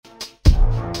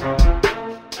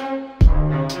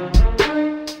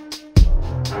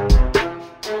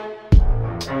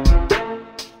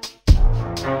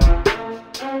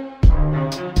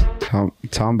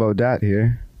Tombo Dat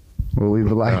here. We'll leave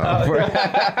the light on for it.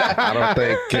 I don't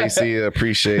think KC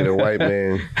appreciate a white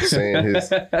man saying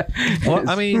his. Well,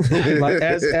 I mean, like,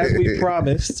 as we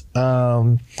promised,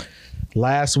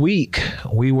 last week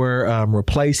we were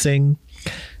replacing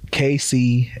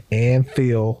KC and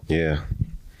Phil. Yeah.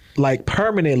 Like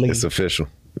permanently. It's official.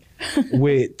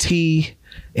 With T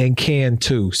and Can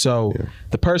too. So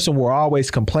the person we're always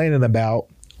complaining about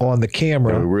on the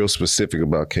camera. And we're real specific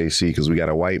about KC because we got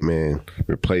a white man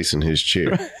replacing his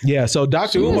chair. Yeah, so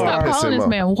Dr. Umar. Stop calling this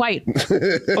man white.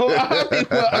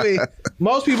 I mean,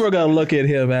 most people are going to look at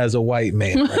him as a white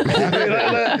man.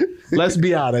 Let's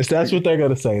be honest. That's what they're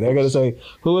going to say. They're going to say,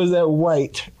 who is that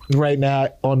white right now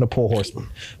on the Poor Horseman?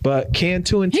 But Can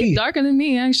 2 and T. He's darker than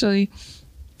me, actually.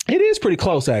 It is pretty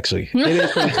close, actually. It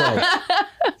is pretty close.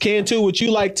 Can 2, would you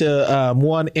like to,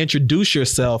 one, introduce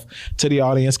yourself to the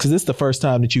audience? Because this is the first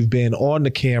time that you've been on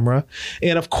the camera.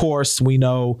 And of course, we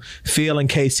know Phil and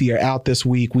Casey are out this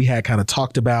week. We had kind of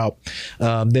talked about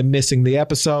them missing the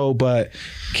episode. But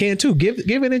Can 2,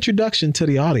 give an introduction to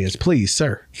the audience, please,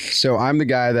 sir. So I'm the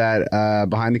guy that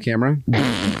behind the camera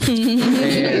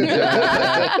and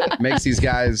makes these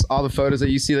guys, all the photos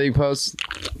that you see that you post,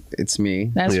 it's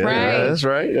me. That's right. Yeah, that's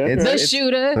right. Yeah. The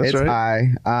shooter. That's It's right.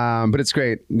 but it's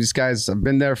great. These guys, I've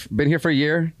been here for a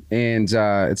year, and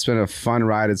it's been a fun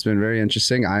ride. It's been very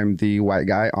interesting. I'm the white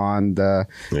guy on the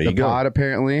pod,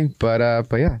 apparently, but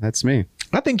yeah, that's me.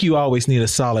 I think you always need a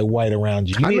solid white around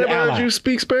you. You I need never an heard ally. you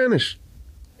speak Spanish.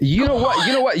 You know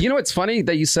what? It's funny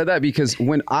that you said that because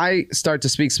when I start to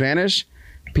speak Spanish,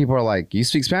 people are like, "You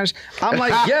speak Spanish?" I'm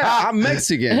like, "Yeah, I'm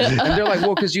Mexican," and they're like,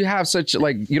 "Well, because you have such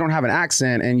you don't have an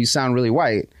accent and you sound really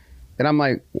white," and I'm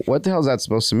like, "What the hell is that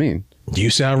supposed to mean?"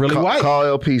 You sound really white. Call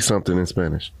LP something in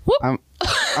Spanish. I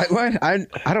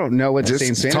don't know what to say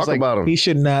in Spanish. Talk about him. He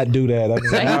should not do that. I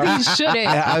mean, He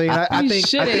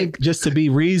shouldn't. I think just to be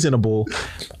reasonable,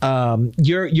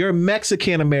 you're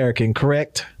Mexican American,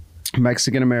 correct?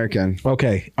 Mexican American.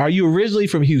 Okay. Are you originally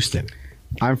from Houston?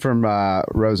 I'm from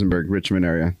Rosenberg, Richmond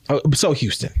area. Oh, so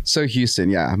Houston. So Houston,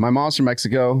 yeah. My mom's from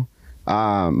Mexico.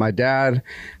 My dad,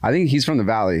 I think he's from the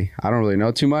Valley. I don't really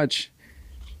know too much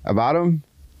about him.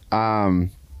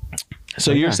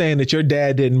 So you're saying that your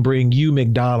dad didn't bring you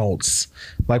McDonald's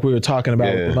like we were talking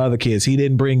about with the other kids. He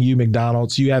didn't bring you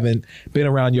McDonald's. You haven't been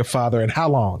around your father in how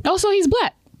long? Oh, so he's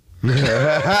black.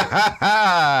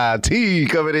 T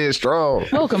coming in strong.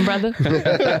 Welcome, brother. Good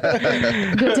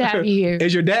to have you here.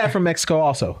 Is your dad from Mexico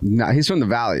also? No, he's from the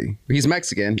Valley. He's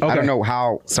Mexican. Okay. I don't know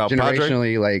how South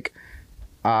generationally,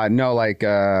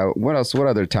 what else? What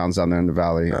other towns down there in the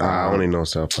Valley? I only know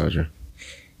South Padre.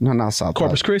 No, not South.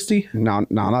 Corpus Christi? No,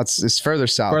 it's further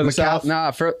south. Further south?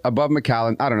 Nah, above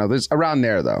McAllen. I don't know. There's around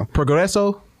there though.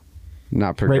 Progreso?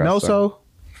 Not Progreso. Reynoso?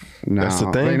 No, That's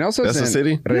the thing? Reynoso's That's a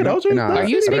city? Are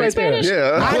you speaking Spanish?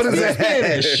 Yeah. What is that?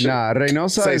 Spanish. Nah,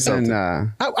 Reynosa Say is in.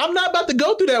 something. I'm not about to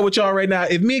go through that with y'all right now.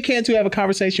 If me and Cantu have a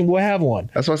conversation, we'll have one.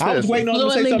 That's what I said. was waiting on him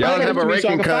to say something. Y'all have a to me so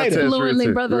I ranking can fight it. contest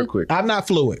Fluently, brother. real quick. I'm not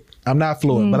fluent,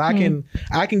 but I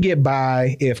can get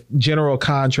by if general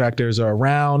contractors are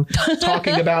around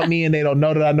talking about me and they don't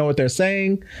know that I know what they're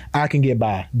saying. I can get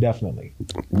by, definitely.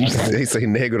 They say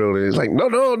negro. It's like,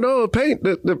 no, paint.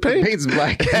 The paint. Paint's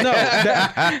black. No,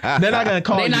 they're not gonna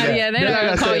call you that. They're not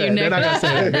gonna call you They're not gonna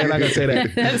say that. They're not gonna say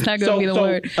that. That's not gonna be the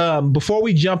word. Before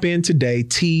we jump in today,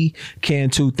 T,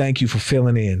 Cantu, thank you for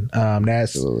filling in.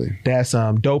 That's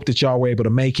dope that y'all were able to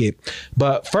make it.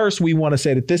 But first, we want to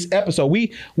say that this episode,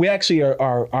 we actually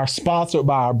are sponsored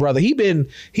by our brother. He been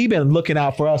looking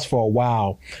out for us for a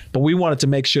while, but we wanted to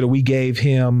make sure that we gave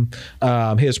him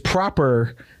his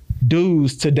proper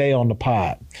dues today on the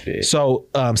pod. Yeah. So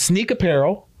Sneak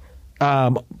Apparel,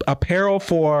 apparel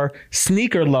for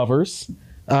sneaker lovers.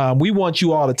 We want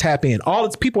you all to tap in.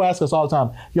 People ask us all the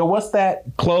time, yo, what's that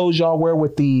clothes y'all wear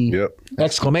with the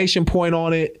exclamation point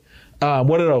on it?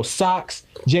 What are those socks?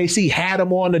 JC had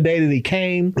them on the day that he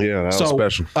came. Yeah, that was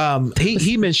special.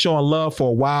 He been showing love for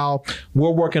a while.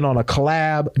 We're working on a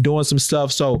collab, doing some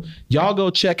stuff. So y'all go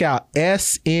check out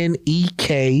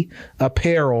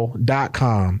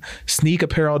SNEKapparel.com.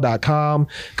 Sneakapparel.com.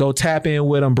 Go tap in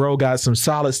with him, bro. Got some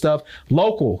solid stuff.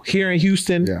 Local here in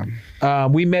Houston. Yeah.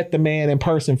 We met the man in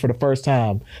person for the first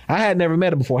time. I had never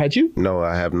met him before. Had you? No,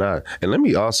 I have not. And let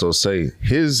me also say,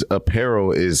 his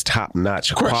apparel is top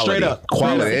notch quality. Straight up.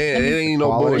 Quality. It ain't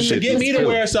no bullshit. Get me to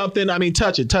wear something. I mean,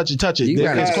 touch it. You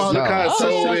got It's quality.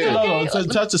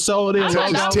 Touch the sole in.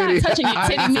 I'm not touching your titty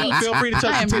meat. Feel free to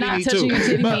touch your titty meat too.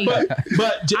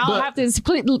 But I'll have to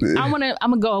split. I'm gonna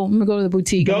go to the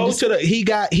boutique. He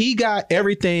got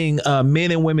everything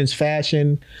men and women's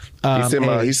fashion.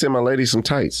 He sent my lady some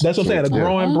tights. That's what I'm saying. A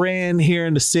growing brand here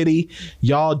in the city.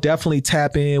 Y'all definitely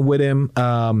tap in with him.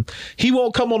 He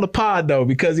won't come on the pod though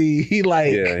because he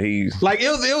like it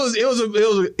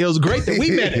was great that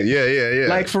we met him. yeah.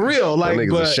 Like for real. Like that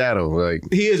nigga's a shadow. Like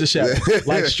he is a shadow.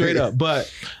 Like straight up.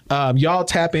 But y'all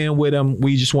tap in with him.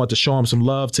 We just want to show him some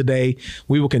love today.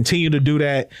 We will continue to do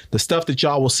that. The stuff that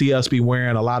y'all will see us be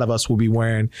wearing, a lot of us will be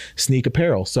wearing sneak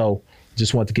apparel. So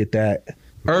just want to get that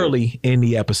early in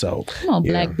the episode. Come on,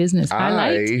 Black business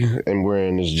highlight. I am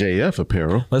wearing this JF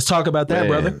apparel. Let's talk about that,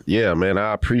 brother. Yeah, man.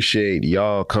 I appreciate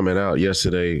y'all coming out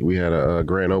yesterday. We had a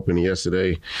grand opening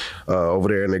yesterday over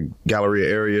there in the Galleria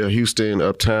area, Houston,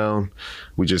 Uptown.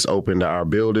 We just opened our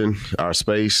building, our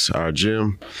space, our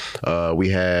gym. We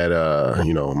had,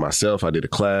 myself, I did a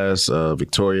class.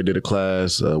 Victoria did a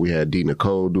class. We had D.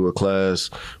 Nicole do a class.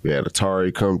 We had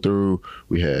Atari come through.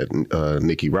 We had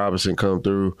Nikki Robinson come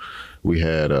through. We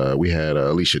had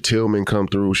Alicia Tillman come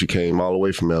through. She came all the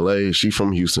way from LA. She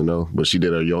from Houston though, but she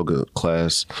did a yoga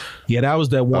class. Yeah, that was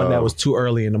that one that was too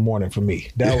early in the morning for me.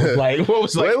 That was like, what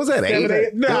was like? Well, it was at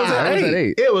 8. Nah, it was at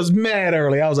 8. It was mad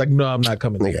early. I was like, no, I'm not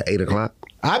coming. Nigga, 8 o'clock.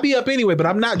 I'd be up anyway, but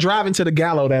I'm not driving to the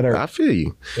Gallo that early. I feel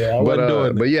you. Yeah, I wasn't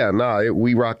doing it. But yeah,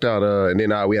 we rocked out. And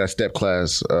then we had a step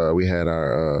class. We had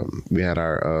our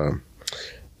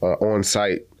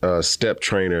on-site step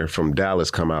trainer from Dallas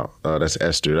come out. That's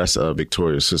Esther. That's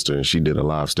Victoria's sister, and she did a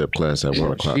live step class at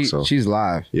 1 o'clock. She's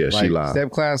live. Yeah, like, she live. Step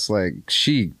class, like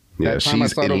she. Yeah, that time I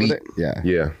she's started elite. over there,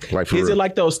 Yeah. Like for Is real. it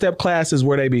like those step classes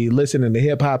where they be listening to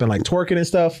hip hop and like twerking and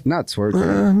stuff? not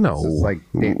twerking. No. It's like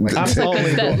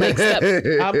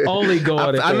I'm only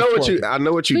going. I know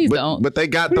what you. Please but, don't. but they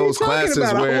got those classes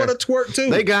I where want to twerk too.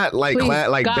 they got like Please,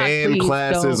 God, band please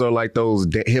classes don't. or like those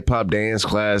hip hop dance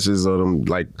classes or them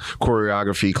like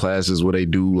choreography classes where they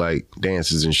do like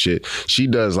dances and shit. She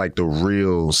does like the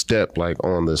real step, like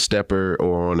on the stepper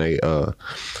or on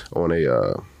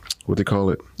a what they call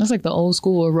it. That's like the old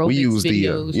school aerobics We use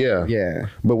videos. Yeah.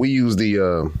 But we use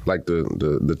the like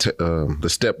the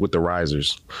step with the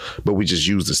risers, but we just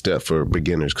use the step for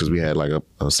beginners because we had like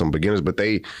some beginners. But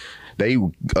they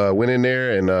went in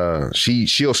there and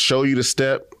she'll show you the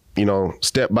step,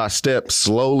 step by step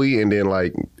slowly, and then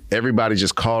like everybody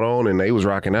just caught on and they was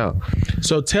rocking out.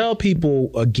 So tell people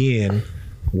again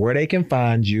where they can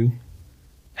find you,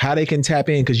 how they can tap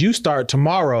in, because you start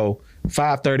tomorrow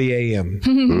 5:30 a.m.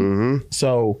 Mm-hmm.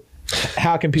 So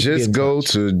how can people just get in go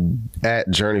touch? to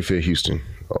 @JourneyFitHouston.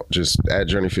 Just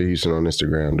 @JourneyFitHouston on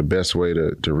Instagram. The best way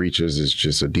to reach us is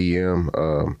just a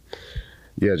DM.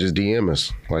 Just DM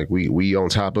us. Like we on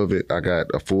top of it. I got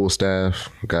a full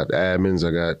staff. Got admins. I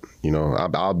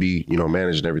got I'll be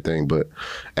managing everything. But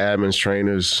admins,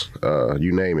 trainers,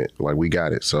 you name it. Like we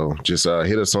got it. So just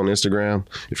hit us on Instagram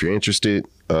if you're interested.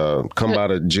 Come by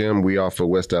the gym. We off of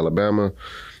West Alabama.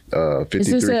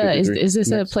 Is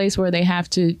this a place where they have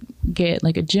to get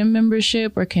like a gym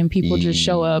membership, or can people just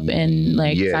show up and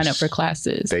like sign up for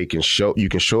classes? You can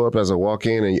show up as a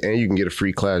walk-in and you can get a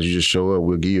free class. You just show up,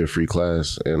 we'll give you a free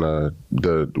class. And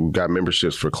we got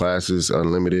memberships for classes,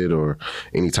 unlimited or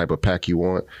any type of pack you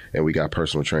want, and we got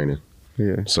personal training.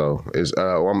 Yeah. So it's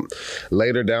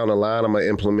later down the line, I'm gonna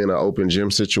implement an open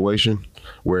gym situation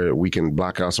where we can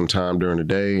block out some time during the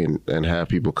day and have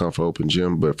people come for open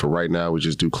gym. But for right now, we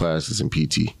just do classes and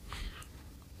PT.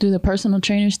 Do the personal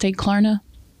trainers take Klarna?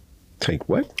 Take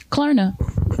what? Klarna.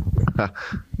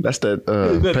 That's that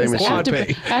payment Quad shit.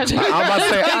 pay. I'm about to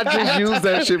say, I just used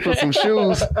that shit for some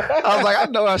shoes. I was like, I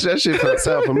know that shit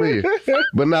sound familiar.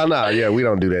 But yeah, we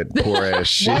don't do that poor ass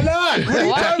shit. Why not? What are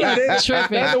you talking about? It's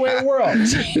Tripping. That's the way of the world.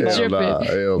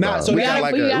 Hell nah. So we we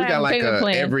got like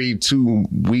a every 2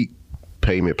 week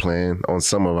payment plan on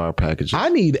some of our packages. I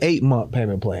need 8-month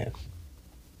payment plan.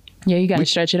 Yeah, you got to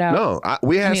stretch it out. No, I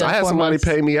had 4 somebody months.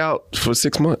 pay me out for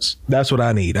 6 months. That's what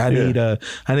I need. I need a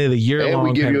year long. And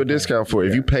we give you a payment plan. discount for it.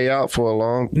 If you pay out for a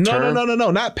long term.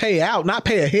 No. Not pay out, not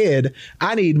pay ahead.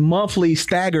 I need monthly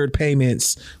staggered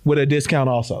payments with a discount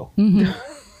also.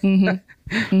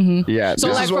 Yeah. So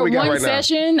This like is what for we got one right now.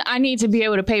 session, I need to be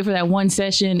able to pay for that one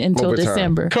session until Over time.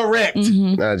 December. Correct.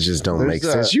 That just don't make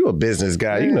sense. You a business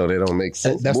guy. You know they don't make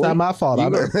sense. That's boy. not my fault. I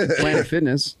know. Planet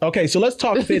Fitness. Okay, so let's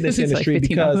talk fitness It's like industry $15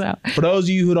 because out. for those of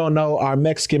you who don't know, our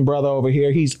Mexican brother over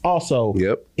here, he's also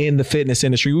Yep. in the fitness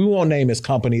industry. We won't name his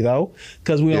company though,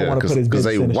 because we don't Yeah, want to put his business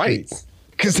they in the white. streets.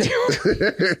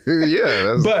 Yeah.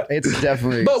 That's, But It's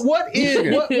definitely. But what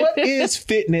is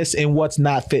fitness and what's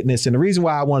not fitness? And the reason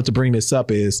why I wanted to bring this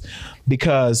up is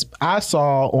because I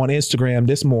saw on Instagram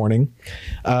this morning.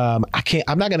 I'm not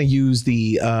going to use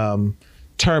the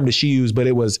term that she used, but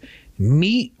it was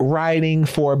meat riding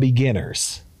for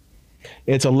beginners.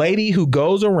 It's a lady who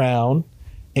goes around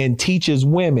and teaches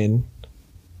women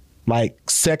like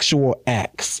sexual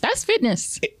acts. That's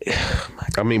fitness.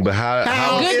 I mean, but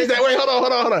how is that? Wait,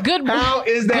 hold on. Good. How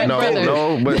is that?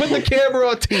 No, but put the camera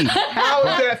on T. How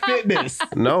is that fitness?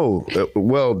 No.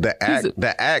 Well, the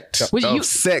act of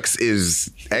sex is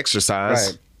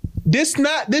exercise. Right. This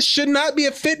should not be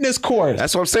a fitness course.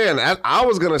 That's what I'm saying. I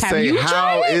was gonna say,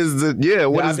 how is the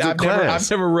class? I've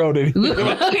never wrote it.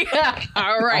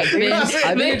 All right.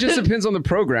 I think it just depends on the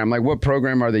program. Like, what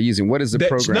program are they using? What is the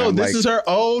program? No, this is her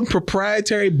own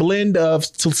proprietary blend of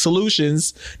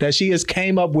solutions that she has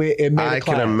came up with and made a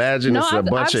class. I can imagine it's a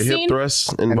bunch of hip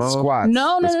thrusts involved. And squats.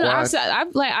 No.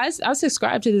 I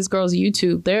subscribe to this girl's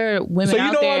YouTube. There are women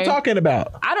out there. So you know what I'm talking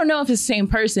about. I don't know if it's the same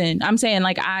person. I'm saying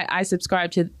like I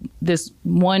subscribe to this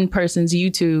one person's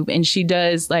YouTube, and she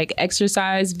does like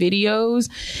exercise videos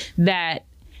that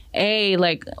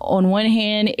like on one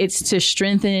hand it's to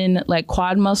strengthen like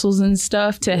quad muscles and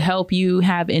stuff to help you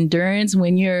have endurance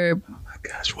when you're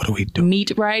gosh, what are we doing?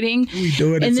 Meat riding. What are we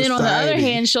doing and then society? On the other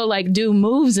hand, she'll like do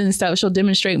moves and stuff. She'll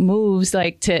demonstrate moves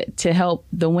like to help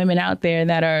the women out there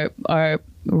that are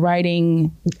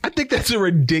riding. I think that's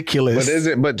ridiculous. But is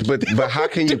it? But how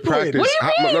can you practice? What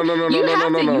do you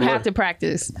mean? No. You have to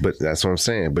practice. But that's what I'm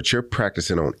saying. But you're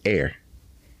practicing on air.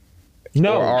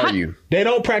 No, or are you? They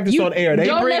don't practice on air.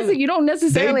 You don't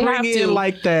necessarily have to. They bring in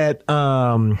like that.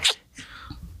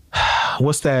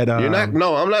 What's that? You're not.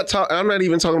 No, I'm not. I'm not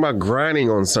even talking about grinding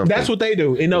on something. That's what they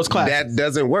do in those classes. That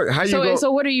doesn't work. How you go? So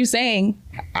what are you saying?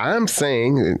 I'm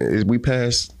saying we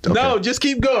passed. Okay. No, just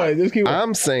keep going.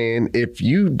 I'm saying if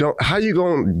you don't, how you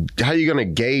gonna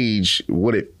gauge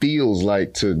what it feels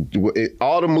like to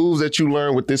all the moves that you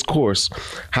learn with this course?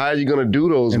 How are you gonna do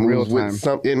those moves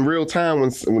in real time when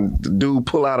the dude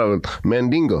pull out a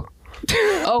mandingo?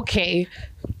 Okay.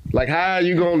 Like, how are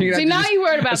you going to... See, now you're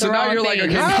worried about the wrong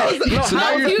thing. Now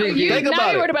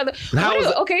you're worried about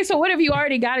okay, so what if you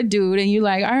already got a dude and you're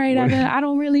like, all right, I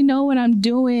don't really know what I'm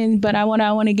doing, but I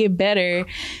want to get better.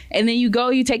 And then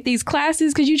you take these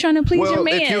classes because you're trying to please your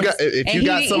man. If you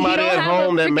got somebody at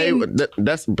home that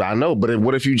that's, I know, but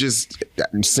what if you just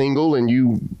single and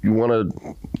you want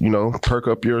to, perk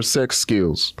up your sex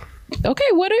skills? Okay,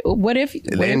 what if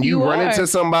you run into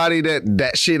somebody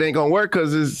that shit ain't gonna work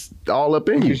because it's all up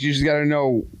in you. You just gotta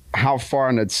know how far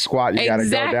in the squat you gotta go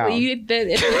down.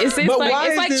 It's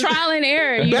like trial and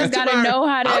error. You just gotta know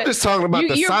how to. I'm just talking about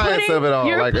the science of it all.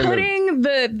 You're putting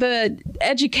the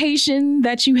education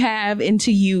that you have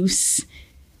into use,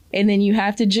 and then you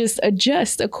have to just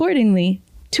adjust accordingly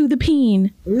to the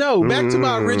peen. No, back to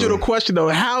my original question though.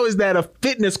 How is that a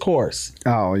fitness course?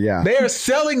 Oh yeah. They are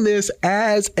selling this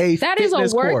as a fitness course. That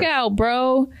is a workout,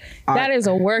 bro. That is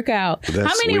a workout.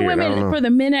 How many women, for the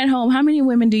men at home, how many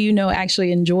women do you know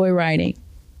actually enjoy riding?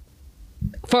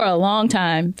 For a long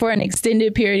time, for an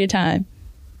extended period of time.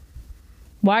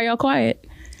 Why are y'all quiet?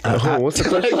 What's the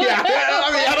question?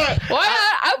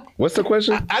 What's the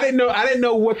question? I didn't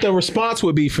know what the response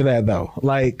would be for that though.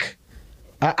 Like,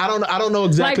 I don't know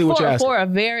exactly what you're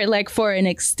asking. For an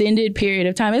extended period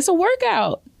of time. It's a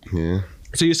workout. Yeah.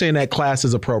 So you're saying that class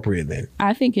is appropriate then?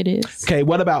 I think it is. Okay,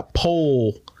 what about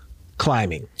pole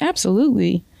climbing?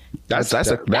 Absolutely. That's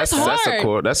hard. That's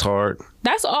hard.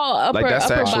 That's all upper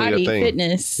body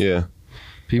fitness. Yeah.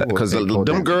 Because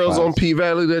them girls on P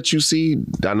Valley that you see,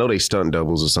 I know they stunt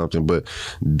doubles or something, but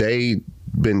they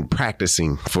been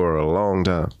practicing for a long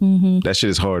time. Mm-hmm. That shit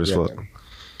is hard as fuck.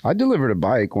 I delivered a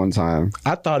bike one time.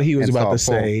 I thought he was about to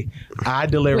say, I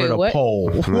delivered a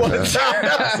pole. One time.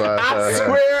 I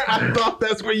swear, I thought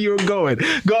that's where you were going.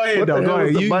 Go ahead, though. Go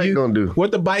ahead. What the bike gonna do?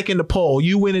 What the bike and the pole?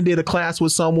 You went and did a class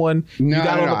with someone. You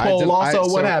got on the pole also.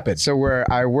 What happened? So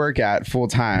where I work at full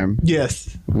time.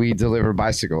 Yes. We deliver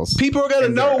bicycles. People are going to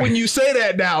know when you say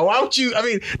that now. Why don't you? I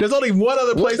mean, there's only one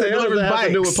other place that delivers bikes. Have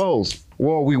to do with poles?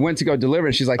 Well, we went to go deliver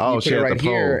it. She's like, you put it right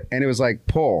here. And it was like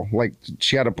pole. Like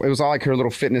it was all like her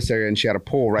little fitness area and she had a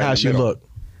pole right in the middle. How'd she look?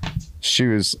 She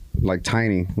was like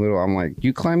tiny, little. I'm like,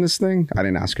 you climb this thing? I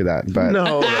didn't ask her that. But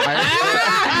no.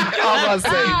 I was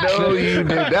going to say, no, you didn't.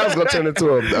 That was going to turn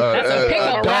into a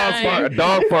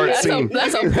dog fart scene.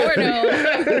 That's a porno.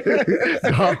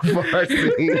 Dog fart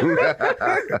scene.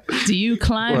 Do you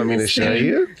climb this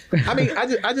thing? I mean,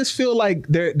 I just feel like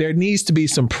there needs to be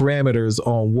some parameters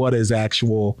on what is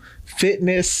actual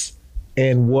fitness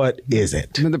and what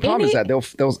isn't. And the problem is that they'll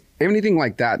anything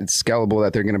like that, it's scalable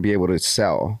that they're going to be able to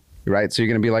sell. Right, so you're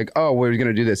gonna be like, oh, we're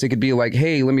gonna do this. It could be like,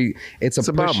 hey, it's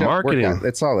about marketing. Workout.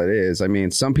 That's all it is. I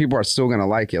mean, some people are still gonna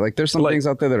like it. Like, there's some things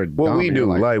out there that are. Well, we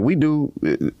do.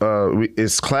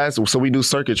 It's class. So we do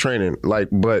circuit training.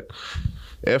 But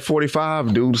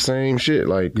F45 do the same shit.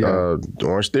 Like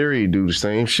Orange Theory do the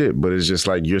same shit, but it's just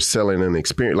like you're selling an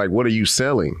experience. Like, what are you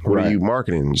selling? What are you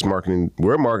marketing? Just marketing.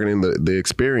 We're marketing the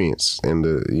experience and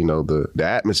the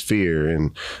atmosphere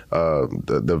and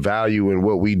the value in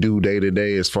what we do day to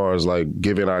day as far as like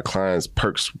giving our clients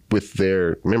perks with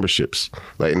their memberships,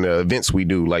 like in the events we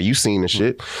do. Like you seen the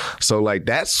shit, so like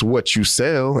that's what you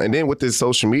sell. And then with this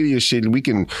social media shit, we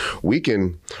can.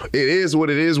 It is what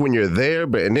it is when you're there,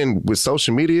 and then with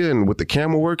social media and with the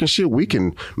camera work and shit, we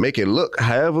can make it look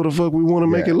however the fuck we want to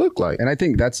make it look like. And I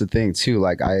think that's the thing too.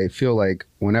 Like I feel like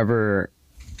whenever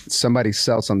somebody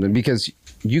sells something, because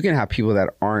you can have people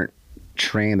that aren't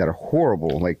trained that are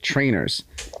horrible, like trainers,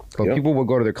 but people will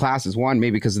go to their classes, one,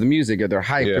 maybe because of the music or their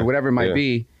hype or whatever it might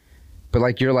be.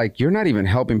 But you're not even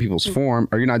helping people's form,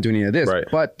 or you're not doing any of this,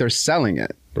 but they're selling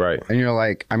it. Right. And you're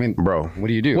like, I mean, bro, what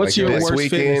do you do? What's like, your worst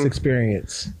fitness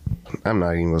experience? I'm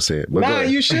not even gonna say it. But nah,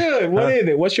 you should. What is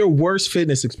it? What's your worst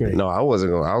fitness experience? No, I was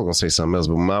gonna say something else,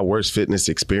 but my worst fitness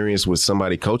experience was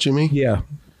somebody coaching me. Yeah.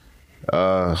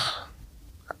 I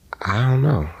don't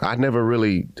know. I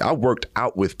worked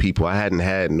out with people. I hadn't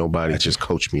had nobody just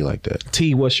coach me like that.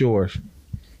 T, what's yours?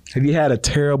 Have you had a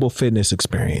terrible fitness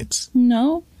experience?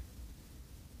 No.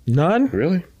 None?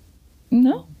 Really?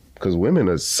 No. Because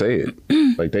women say it.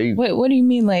 Like they. Wait, what do you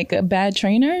mean? Like a bad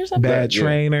trainer or something? Bad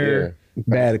trainer.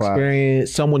 Bad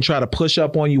experience. Someone try to push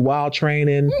up on you while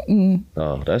training.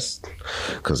 Oh, that's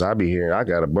because I be hearing. I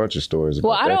got a bunch of stories.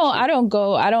 About I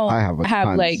don't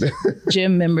have like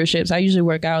gym memberships. I usually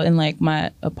work out in like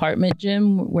my apartment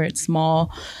gym where it's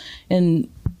small, and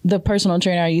the personal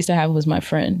trainer I used to have was my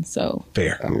friend. So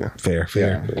fair. Yeah,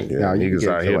 niggas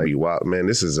out here be wild. Man,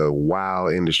 this is a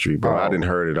wild industry, bro. I didn't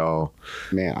heard it all.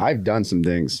 Man, I've done some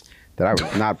things that I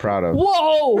was not proud of.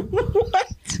 Whoa!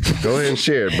 Go ahead and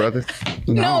share it, brother.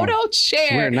 No, don't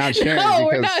share. We're not sharing. No,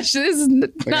 we're not. This is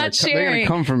not sharing. They're gonna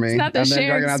come for me. It's not the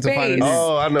sharing space.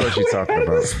 Oh, I know what you're talking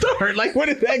about. Start. Like, where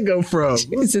did that go from?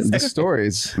 The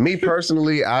stories. Me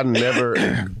personally, I never.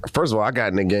 First of all, I got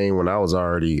in the game when I was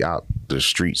already out the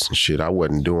streets and shit. I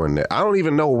wasn't doing that. I don't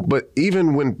even know. But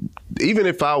even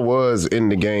if I was in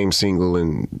the game single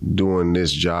and doing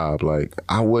this job, like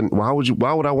I wouldn't. Why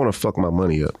would I want to fuck my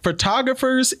money up?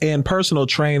 Photographers and personal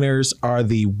trainers are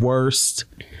the worst.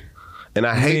 And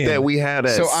I hate that we have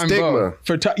that stigma.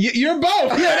 You're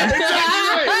both. Yeah, that's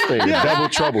exactly right. Yeah. Double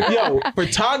trouble. Yo,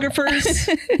 photographers.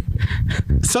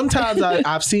 Sometimes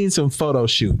I've seen some photo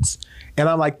shoots, and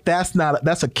I'm like, that's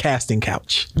a casting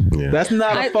couch. Yeah. That's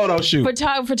not a photo shoot.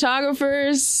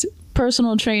 Photographers,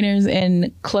 personal trainers,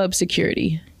 and club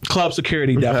security. Club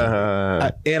security,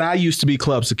 definitely. And I used to be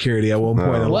club security at one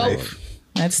point in life.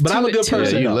 But I'm a good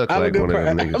person. You look like one of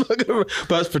them niggas.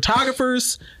 But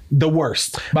photographers, the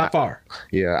worst by far.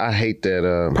 Yeah, I hate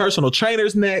that. Personal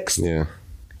trainers next.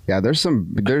 Yeah, there's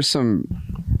some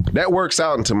that works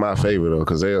out into my favor though,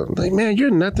 because they're like, man,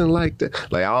 you're nothing like that.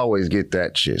 Like I always get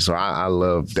that shit, so I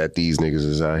love that these niggas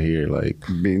is out here like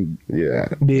being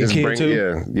king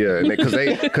too. Yeah,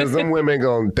 because them women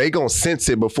gonna sense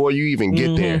it before you even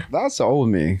get there. That's the old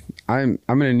me. I'm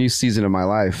in a new season of my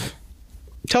life.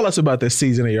 Tell us about this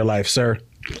season of your life, sir.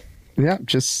 Yeah,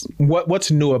 just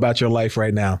what's new about your life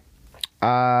right now?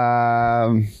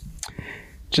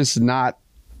 Just not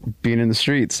being in the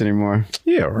streets anymore.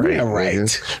 Yeah, right. Yeah,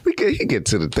 right. We can get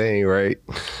to the thing, right?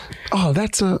 Oh,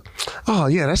 that's my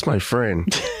friend.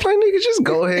 Like, nigga, just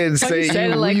go ahead and say you said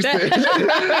it like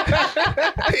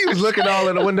that. He was looking all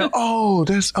in the window. Oh,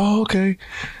 okay.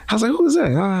 I was like, who's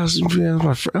that? Oh, that's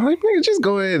my friend. I'm like, nigga, just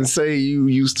go ahead and say you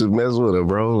used to mess with her,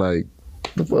 bro. Like,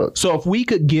 the fuck? So if we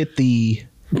could get the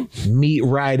meat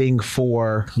riding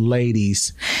for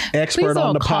ladies expert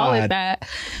on the pod,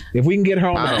 if we can get her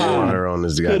on the pod, I don't want her on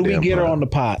this goddamn could we get her pod. on the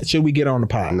pod? Should we get her on the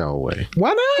pod? No way. Why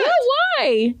not?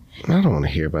 Why? I don't want to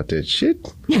hear about that shit.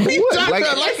 What?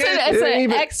 It's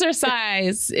an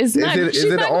exercise. It's not. She's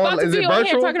not about to be on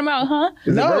here talking about, huh?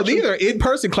 No, these are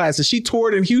in-person classes. She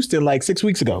toured in Houston like 6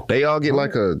 weeks ago. They all get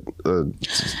like a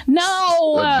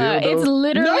no. dildo? It's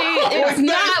literally. It's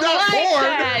not like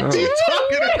that. What are you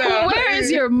talking about? Where is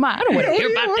your mind? I don't want to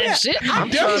hear about that shit. I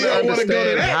definitely don't want to go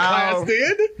to that class,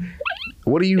 then.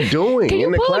 What are you doing Can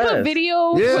in the pull class? up a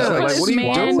video? Yeah, for like this what are you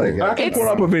man? doing? I can pull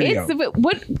up a video.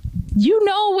 What you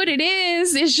know what it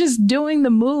is? It's just doing the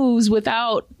moves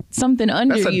without something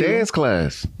under you. That's a dance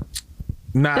class.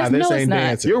 Nah, this no, ain't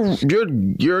it's not.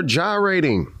 dancing. You're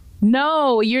gyrating.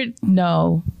 No, you're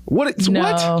no. What?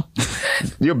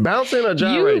 You're bouncing or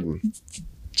gyrating?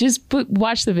 Just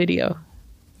watch the video.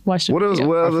 Watch the video.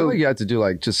 I feel like you have to do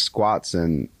like just squats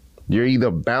and you're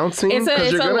either bouncing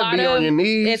because you're gonna be on your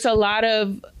knees. It's a lot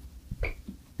of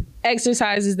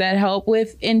exercises that help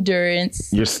with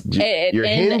endurance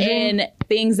and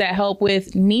things that help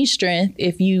with knee strength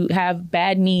if you have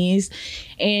bad knees,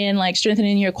 and like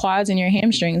strengthening your quads and your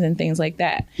hamstrings and things like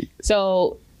that.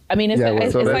 So I mean, it's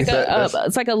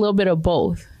like a little bit of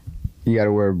both. You got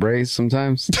to wear a brace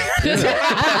sometimes.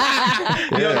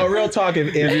 No, real talk.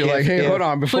 If you're like, hey, hold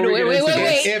on, before we get into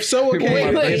this.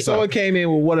 If someone came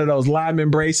in with one of those lineman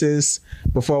braces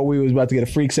before we was about to get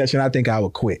a freak session, I think I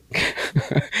would quit.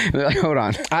 Like, hold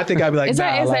on. I think I'd be like, is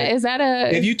that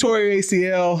a? If you tore your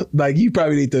ACL, like you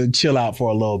probably need to chill out for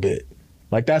a little bit.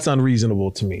 Like that's unreasonable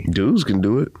to me. Dudes can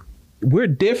do it. We're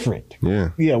different.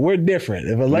 Yeah, we're different.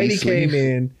 If a lady came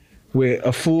in with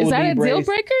a full is that knee a brace deal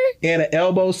breaker? And an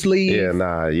elboe sleeve. Yeah,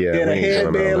 nah, yeah. And a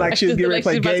headband like she's getting ready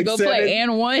to play Game 7. Play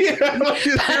and one. Game 7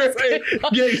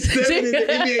 in the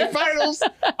NBA Finals.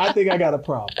 I think I got a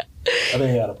problem.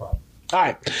 All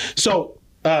right. So,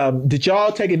 did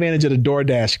y'all take advantage of the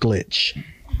DoorDash glitch?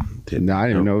 No, I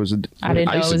didn't even know it was I didn't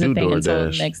know it was a thing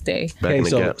until the next day. Okay,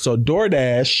 so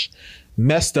DoorDash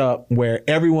messed up where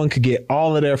everyone could get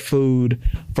all of their food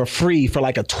for free for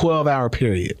like a 12-hour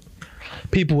period.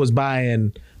 People was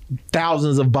buying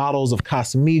thousands of bottles of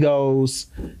Casamigos.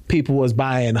 People was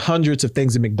buying hundreds of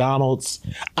things at McDonald's.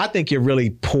 I think you're really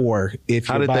poor if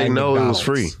you're buying How did they know McDonald's. it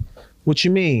was free? What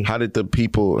you mean? How did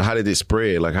it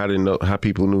spread? Like, how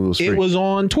people knew it was free? It was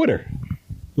on Twitter.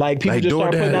 Like people just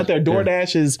started putting out there.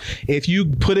 DoorDash is, if you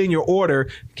put in your order,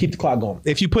 keep the clock going.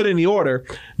 If you put in the order,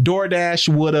 DoorDash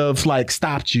would have like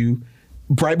stopped you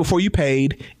right before you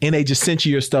paid, and they just sent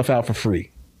you your stuff out for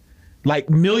free.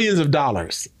 Like millions of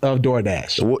dollars of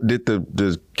DoorDash. What, did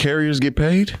the carriers get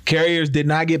paid? Carriers did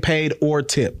not get paid or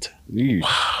tipped.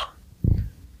 Wow.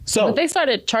 So, but they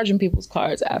started charging people's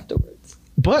cards afterwards.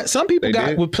 But some people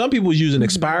some people was using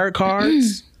expired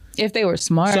cards. If they were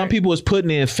smart. Some people was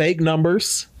putting in fake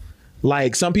numbers.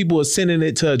 Like some people was sending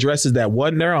it to addresses that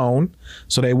wasn't their own,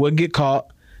 so they wouldn't get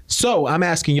caught. So I'm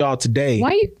asking y'all today.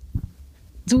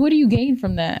 So what do you gain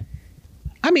from that?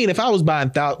 I mean, if I was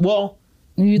buying what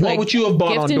would you have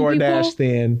bought on DoorDash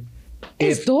then?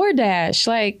 It's DoorDash.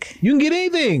 Like you can get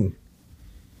anything.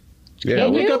 Yeah,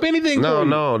 pick up anything.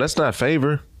 No, that's not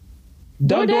favor.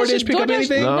 Don't DoorDash pick up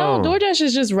anything? No, DoorDash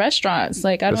is just restaurants.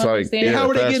 Like I don't understand. How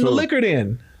are they getting the liquor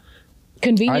then?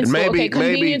 Convenience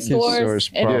stores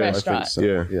and restaurants.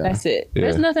 Yeah. That's it. Yeah.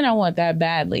 There's nothing I want that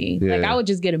badly. Yeah. Like I would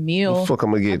just get a meal. What the fuck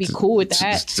I'm gonna get? I'd be cool with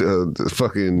that.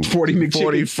 Fucking 40 McChicken.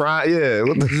 40 fry. Yeah.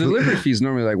 The delivery fee is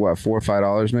normally like what, $4 or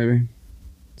 $5 maybe,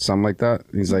 something like that.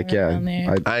 He's like, yeah. I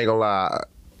ain't gonna lie.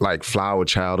 Like Flower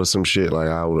Child or some shit. Like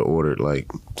I would have ordered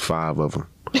like 5 of them.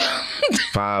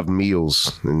 5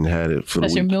 meals and had it for the week.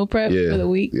 That's your meal prep for the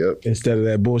week? Yep. Instead of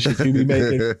that bullshit you be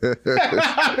making.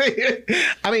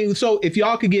 I mean, so if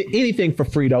y'all could get anything for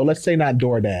free though, let's say not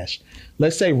DoorDash.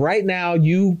 Let's say right now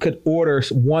you could order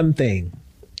one thing,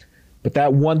 but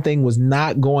that one thing was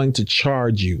not going to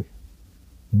charge you.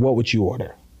 What would you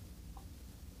order?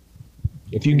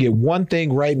 If you can get one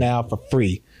thing right now for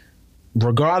free,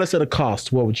 regardless of the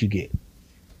cost, what would you get?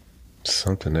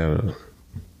 Something that'll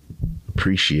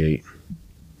appreciate.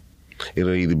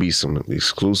 It'll either be some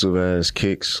exclusive ass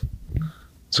kicks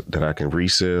that I can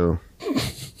resell.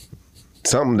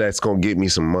 Something that's gonna get me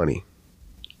some money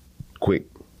quick.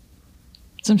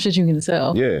 Some shit you can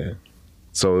sell. Yeah.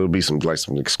 So it'll be some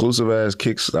exclusive ass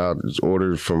kicks I'll just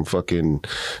order from fucking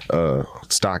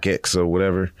StockX or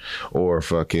whatever, or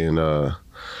fucking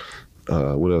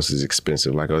what else is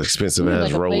expensive? Like an expensive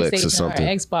ass like Rolex or something.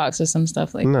 Or Xbox or some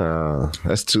stuff like that. Nah,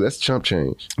 that's chump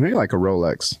change. Maybe like a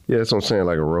Rolex. Yeah, that's what I'm saying,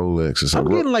 like a Rolex or I'm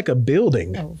something. getting like a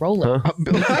building. A Rolex.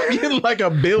 I'm getting like a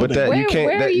building. But that Where- you can't.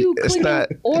 where are you it's clicking not.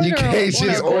 order You can't on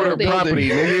just a order building? property,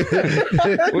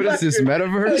 nigga. What is this,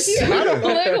 metaverse?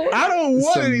 I don't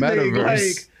want Some anything metaverse.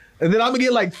 like. And then I'm gonna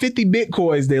get like 50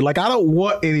 Bitcoins there. Like I don't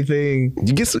want anything.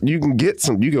 You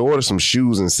can order some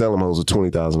shoes and sell them hoes for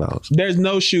 $20,000. There's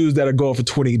no shoes that are going for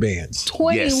 20 bands.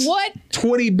 20 Yes. what?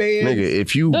 20 bands. Nigga,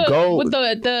 if you go, With the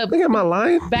nigga, am I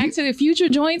lying? Back to the Future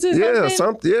joints or something? Yeah,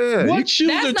 something. Yeah. What shoes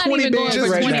That's are not 20 even going bands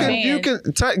for right 20 now? bands. You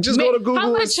can just go to Google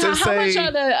How much and say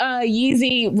are the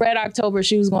Yeezy Red October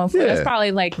shoes going for? Yeah. That's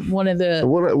probably like one of the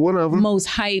one of them. most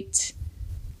hyped.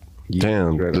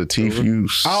 Damn, the teeth you.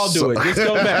 I'll do it. Just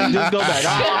go back. Just go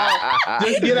back.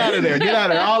 Just get out of there. Get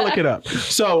out of there. I'll look it up.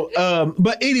 So,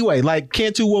 but anyway, like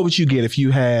Cantu, what would you get if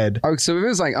you had? Oh, so if it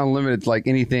was like unlimited, like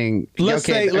anything. Let's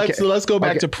go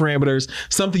back to parameters.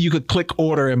 Something you could click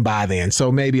order and buy. Then,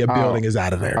 so maybe a building is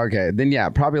out of there. Okay, then yeah,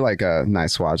 probably like a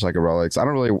nice watch, like a Rolex. I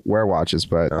don't really wear watches,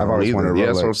 but I've always wanted a Rolex. Yeah,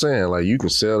 that's what I'm saying. Like you can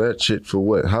sell that shit for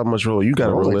what? How much Rolex? You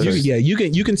got a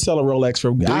Rolex? You can sell a Rolex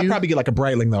for. I'd probably get like a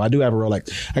Breitling though. I do have a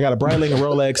Rolex. I got a Breitling, a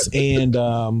Rolex, and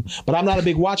but I'm not a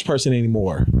big watch person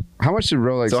anymore. How much should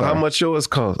Rolex? So how much yours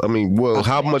cost? I mean, well,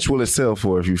 how much will it sell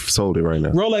for if you sold it right now?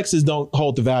 Rolexes don't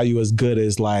hold the value as good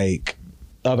as like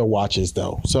other watches,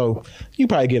 though. So you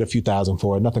probably get a few thousand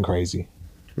for it. Nothing crazy.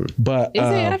 But Is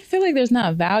it? I feel like there's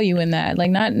not value in that. Like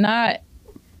not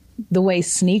the way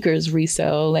sneakers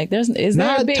resell. Like is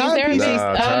there a big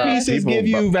timepieces give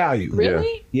you value.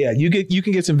 Really? Yeah, you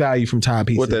can get some value from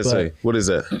timepieces. What that say? What is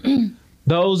that?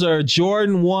 Those are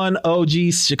Jordan 1 OG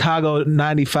Chicago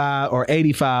 95 or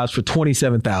 85s for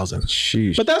 $27,000.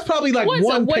 Sheesh. But that's probably like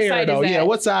one what pair size though. is that? Yeah,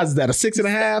 what size is that? A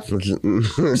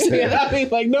 6.5? Yeah, I mean,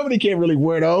 like nobody can really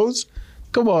wear those.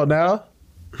 Come on now.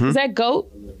 Is that GOAT?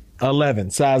 11,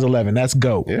 size 11. That's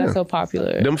GOAT. Yeah. That's so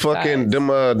popular. Them fucking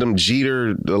them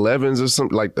Jeter 11s or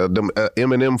something like them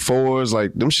M&M 4s,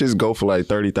 like them shits go for like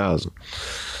 30,000.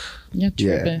 You're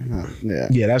tripping.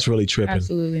 Yeah, that's really tripping.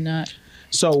 Absolutely not.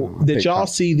 So did y'all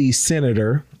see the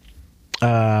senator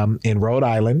in Rhode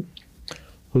Island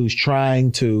who's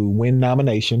trying to win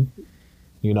nomination?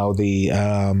 You know, the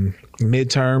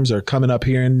midterms are coming up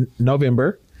here in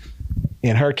November.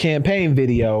 In her campaign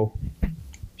video,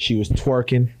 she was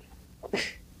twerking,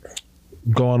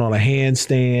 going on a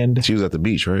handstand. She was at the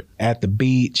beach, right? At the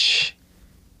beach.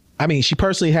 I mean, she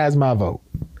personally has my vote.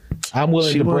 I'm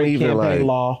willing to break campaign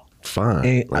law. Fine,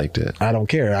 and like that. I don't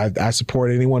care. I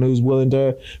support anyone who's willing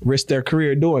to risk their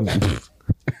career doing that.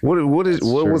 What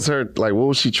was her like? What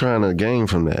was she trying to gain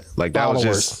from that? Like that was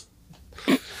just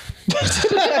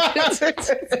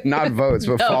not votes,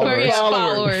 but followers.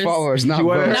 Followers, not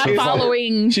votes. Not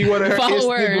following. She wanted her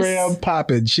followers. Instagram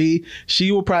popping. She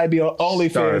will probably be on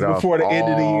OnlyFans before the end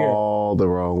of the year. All the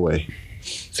wrong way.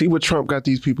 See what Trump got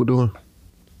these people doing?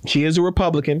 She is a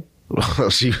Republican.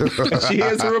 She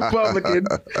is a Republican.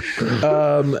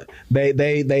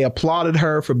 They applauded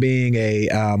her for being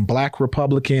a black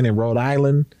Republican in Rhode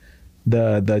Island.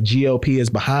 The GOP is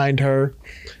behind her,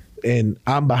 and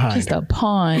I'm behind Just her. a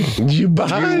pawn. You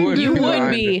behind? You would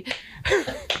be.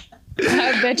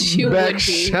 I bet you would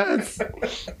be. I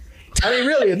mean,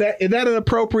 really, is that an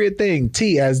appropriate thing?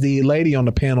 T, as the lady on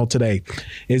the panel today,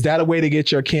 is that a way to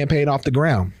get your campaign off the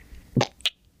ground?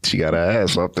 She got her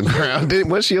ass off the ground.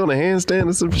 Was she on a handstand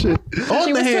or some shit?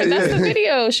 That's the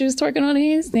video. She was twerking on a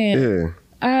handstand.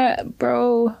 Yeah.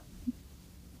 Bro.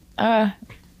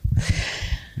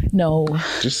 No.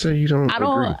 Just say you don't. I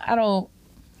don't.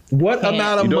 What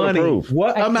amount of money? Approve.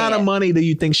 What amount of money do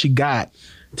you think she got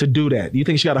to do that? You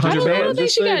think she got 100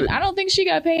 bands? I don't think she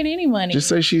got paid any money. Just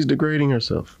say she's degrading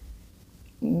herself.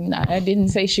 Nah, I didn't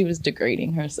say she was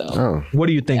degrading herself. Oh. What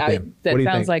do you think then? That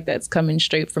sounds like that's coming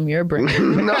straight from your brain.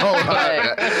 No,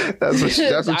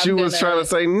 that's what you was trying to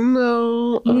say.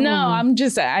 No. I'm.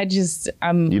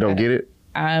 You don't get it?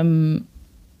 I'm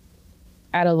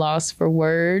at a loss for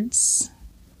words.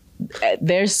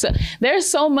 There's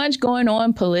so much going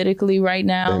on politically right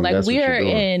now. Like we are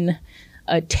in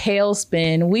a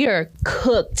tailspin. We are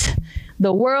cooked.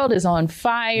 The world is on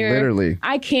fire. Literally.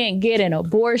 I can't get an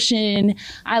abortion.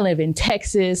 I live in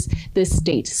Texas. This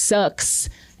state sucks.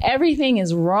 Everything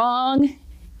is wrong.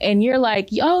 And you're like,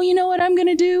 oh, you know what I'm going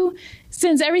to do?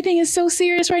 Since everything is so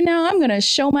serious right now, I'm going to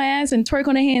show my ass and twerk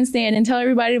on a handstand and tell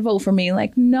everybody to vote for me.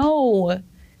 Like, no.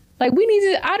 Like, we need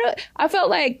to, I felt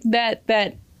like that,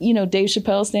 Dave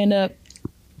Chappelle stand up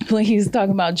when he was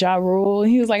talking about Ja Rule.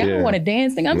 He was like, I don't want to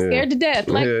dance thing. I'm scared to death.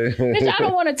 Like, bitch, I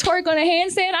don't want to twerk on a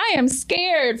handstand. I am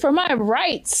scared for my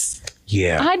rights.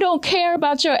 Yeah. I don't care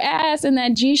about your ass and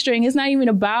that G-string. It's not even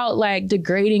about like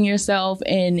degrading yourself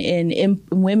in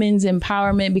women's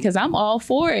empowerment, because I'm all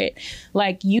for it.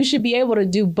 Like, you should be able to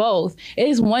do both. It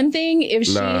is one thing if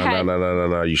she had...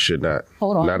 No, you should not.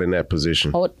 Hold on. Not in that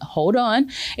position. Hold on.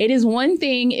 It is one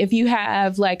thing if you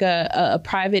have like a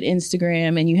private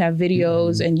Instagram and you have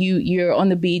videos and you're on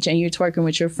the beach and you're twerking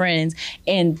with your friends,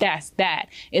 and that's that.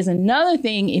 It's another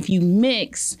thing if you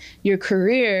mix your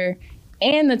career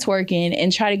and the twerking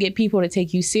and try to get people to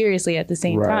take you seriously at the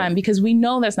same time, because we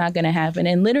know that's not going to happen.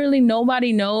 And literally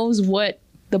nobody knows what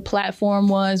the platform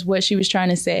was, what she was trying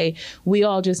to say. We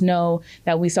all just know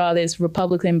that we saw this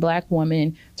Republican black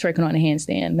woman twerking on a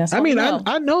handstand. That's all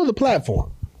I know the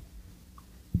platform.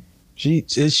 She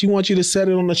wants you to set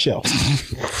it on the shelf.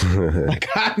 Like,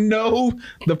 I know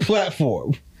the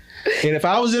platform. And if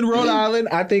I was in Rhode Island,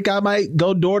 I think I might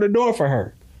go door to door for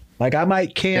her. Like, I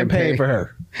might campaign for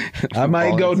her. I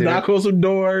might go knock on some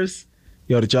doors.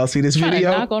 Yo, did y'all see this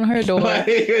video? Knock on her door.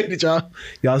 Did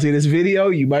y'all see this video?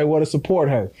 You might want to support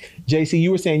her. JC,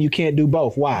 you were saying you can't do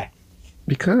both. Why?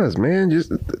 Because, man, just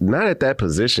not at that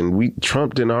position.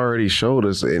 Trump didn't already showed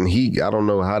us, and I don't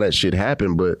know how that shit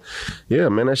happened, but yeah,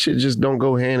 man, that shit just don't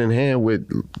go hand in hand with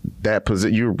that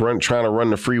position. You're trying to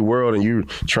run the free world, and you're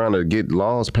trying to get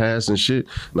laws passed and shit.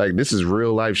 Like, this is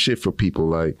real life shit for people.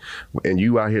 Like, and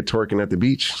you out here twerking at the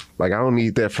beach. Like, I don't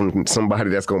need that from somebody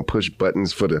that's gonna push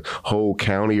buttons for the whole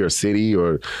county or city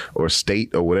or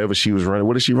state or whatever she was running.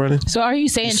 What is she running? So are you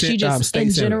saying she just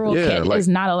in general is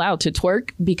not allowed to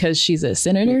twerk because she's a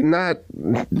senator? Not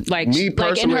like me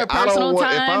personally. Like in her personal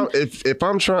time. If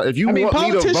I'm trying, if you want me to vote,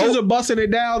 politicians are busting it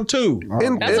down too.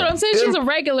 That's what I'm saying. She's a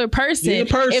regular person.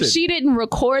 If she didn't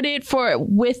record it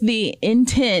with the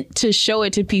intent to show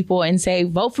it to people and say,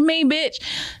 "Vote for me, bitch,"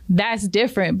 that's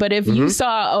different. But if you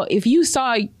saw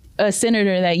a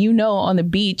senator that you know on the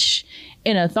beach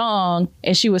in a thong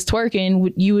and she was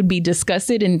twerking, you would be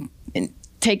disgusted and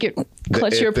take it,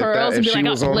 clutch your pearls and be like,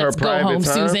 "Oh, let's go home,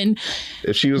 Susan."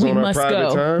 If she was on her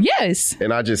private time? Yes.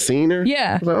 And I just seen her?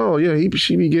 Yeah. I was like, oh, yeah,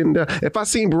 she be getting down. If I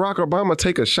seen Barack Obama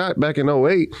take a shot back in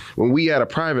 2008 when we had a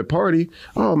private party,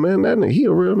 oh, man, that nigga, he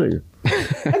a real nigga.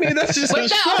 I mean, that's just a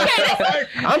shot.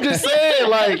 I'm just saying,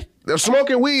 like,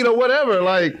 smoking weed or whatever,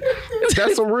 like,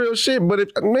 that's some real shit. But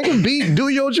if nigga, do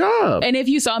your job. And if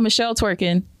you saw Michelle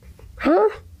twerking. Huh?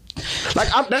 Like,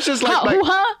 that's just like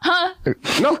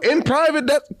no, in private,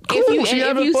 that's cool. If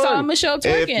you saw Michelle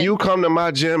twerking. If you come to my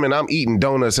gym and I'm eating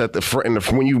donuts at the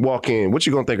front, when you walk in, what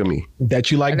you gonna think of me? That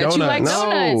you like donuts.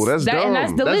 No, that's dumb. And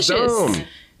that's delicious. That's dumb.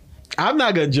 I'm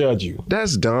not gonna judge you.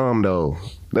 That's dumb though.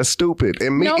 That's stupid.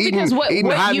 And me eating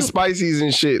hot and spices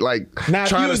and shit, like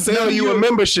trying to sell you a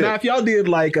membership. Now, if y'all did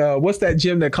like, what's that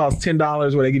gym that costs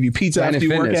 $10 where they give you pizza after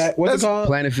you work at? What's it called?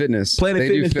 Planet Fitness. Planet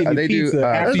Fitness give you pizza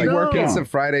after you work out. Pizza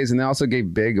Fridays, and they also gave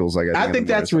bagels. Like I think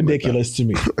that's ridiculous to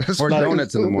me. Or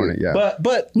donuts in the morning. Yeah,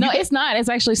 but no, it's not. It's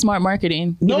actually smart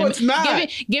marketing. No, it's not.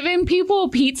 Giving people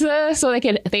pizza so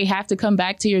they have to come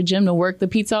back to your gym to work the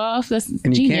pizza off. That's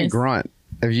and you can't grunt.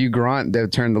 If you grunt, they'll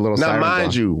turn the little. Now,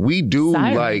 mind you, we do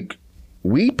like.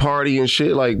 We party and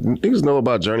shit. Like, niggas know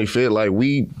about Journey Fit. Like,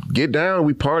 we get down,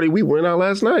 we party, we went out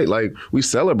last night. Like, we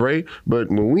celebrate. But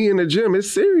when we in the gym,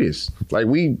 it's serious. Like,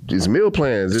 it's meal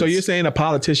plans. So you're saying a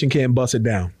politician can't bust it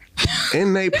down?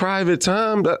 In their private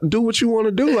time, do what you want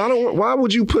to do. Why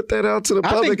would you put that out to the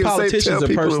public and say, tell people to vote for me? I think politicians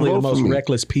are personally the most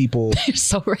reckless people. They're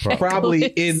so reckless. Probably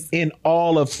in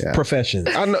all of professions.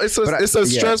 I know it's a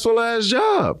stressful ass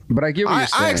job. But I get what you're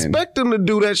saying. I expect them to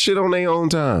do that shit on their own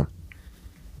time.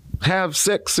 Have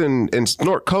sex and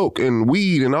snort coke and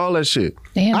weed and all that shit.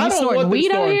 Damn, I don't want them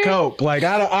snorting coke. Like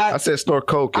I said snort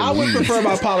coke. And I would prefer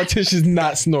my politicians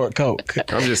not snort coke.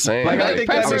 I'm just saying. Like, I think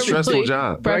that's a stressful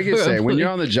job. But I can say when you're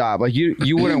on the job, like you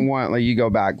wouldn't want like you go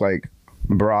back like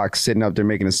Barack sitting up there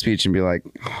making a speech and be like,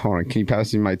 "Hold on, can you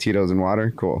pass me my Tito's and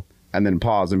water?" Cool. And then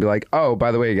pause and be like, "Oh,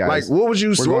 by the way, guys." Like, what would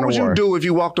you do if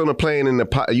you walked on a plane and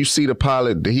you see the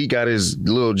pilot? He got his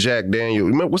little Jack Daniel.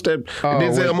 Remember what's that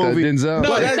Denzel movie? Denzel.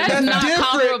 No, that's not different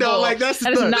comparable. though. Like that's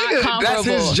not comparable. That's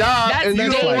his job, and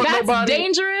you don't want that's nobody.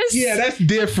 dangerous. Yeah, that's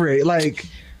different. Like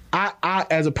I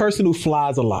as a person who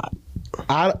flies a lot,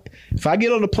 if I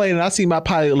get on the plane and I see my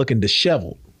pilot looking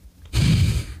disheveled,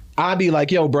 I'd be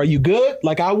like, "Yo, bro, you good?"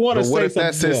 Like, I want to say something. What if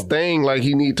that's his thing? Like,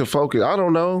 he need to focus. I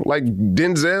don't know. Like,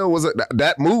 Denzel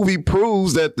that movie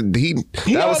proves that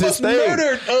that was his thing.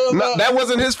 Murdered, that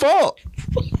wasn't his fault.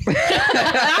 Y'all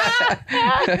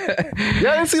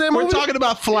didn't see that movie? We're talking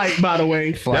about Flight, by the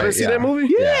way. Y'all didn't see that movie?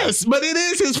 Yes, but it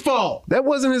is his fault. That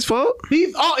wasn't his fault. He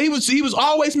was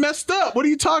always messed up. What are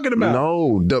you talking about?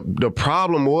 No, the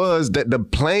problem was that the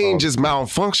plane just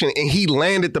malfunctioned and he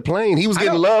landed the plane. He was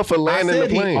getting love for landing the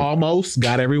plane. He almost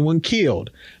got everyone killed.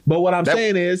 But what I'm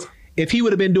saying is, if he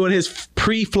would have been doing his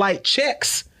pre-flight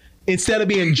checks instead of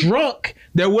being drunk,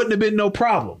 there wouldn't have been no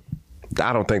problem.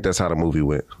 I don't think that's how the movie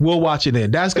went. We'll watch it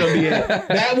then. That's gonna be it.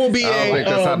 That will be I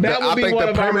think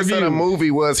the premise of the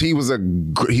movie was he was one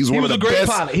of the best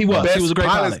pilot. He was a great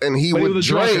pilot, and he would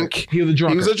drink. He was a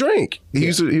drunk. He was a drink. He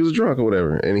was drunk or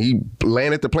whatever, and he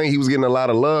landed the plane. He was getting a lot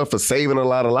of love for saving a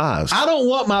lot of lives. I don't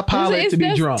want my pilot to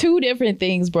be drunk. Two different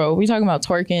things, bro. We're talking about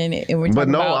twerking, and we're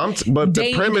talking about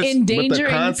the premise, the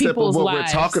concept of what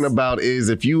lives. we're talking about is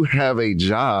if you have a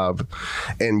job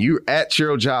and you're at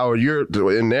your job, or you're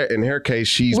in their case,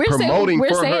 she's We're promoting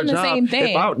saying for her the job. same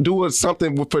thing. If I do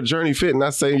something for Journey Fit and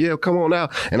I say, yeah, come on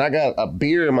out, and I got a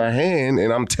beer in my hand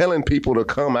and I'm telling people to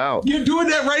come out. You're doing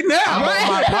that right now. I'm on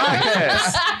my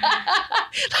podcast.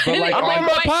 But like, I'm on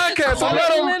my podcast. I'm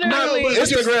not on my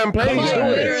Instagram page. Quite doing it.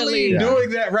 literally. Doing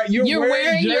that right. You're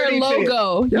wearing your Journey Fit.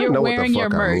 logo. Y'all You're know what the wearing your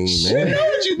fuck I mean, merch. man. I know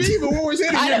what you mean, but what we're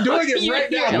saying is you're doing it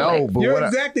right now. No, but your what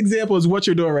exact example is what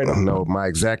you're doing right now. No, my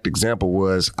exact example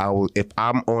was if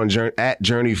I'm on at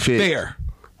Journey Fit There.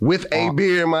 with a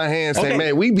beer in my hand saying, Okay.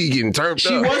 man, we be getting turned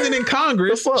She up. wasn't in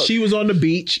Congress. The fuck? She was on the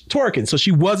beach twerking, so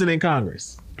she wasn't in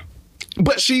Congress.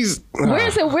 But she's...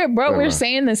 We're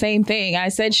saying the same thing. I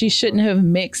said she shouldn't have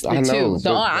mixed the I know. two.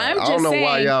 So I'm just I don't know saying,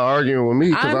 why y'all arguing with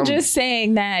me. I'm just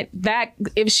saying that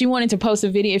if she wanted to post a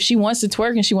video, if she wants to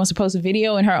twerk and she wants to post a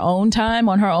video in her own time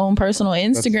on her own personal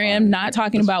Instagram, not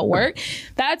talking about work,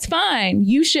 that's fine.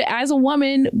 You should, as a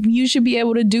woman, you should be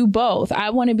able to do both.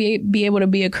 I want to be able to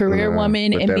be a career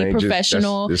woman and be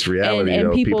professional. It's reality, and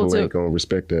though. People to, ain't going to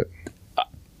respect that.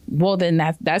 well, then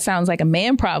that sounds like a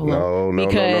man problem. No.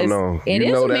 It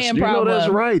is a man problem. You know that's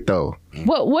right, though.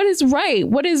 What is right?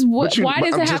 Why does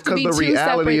it have to be two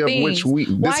separate things?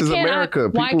 This is America.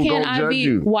 People don't judge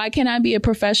you. Why can't I be a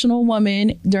professional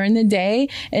woman during the day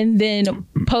and then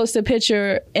post a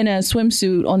picture in a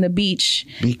swimsuit on the beach?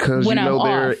 Because when you know I'm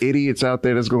there are off? idiots out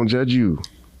there that's going to judge you.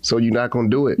 So you're not going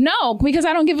to do it. No, because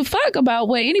I don't give a fuck about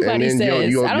what anybody And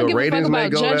then says. I don't give a fuck ratings may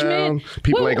about go judgment. down.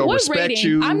 People ain't going to respect rating?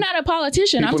 you. I'm not a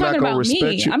politician. People I'm talking not gonna about me.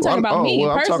 respect you. I'm talking about me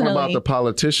I'm personally. talking about the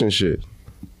politician shit.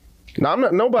 No, I'm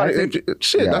not. Nobody.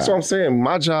 That's what I'm saying.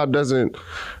 My job doesn't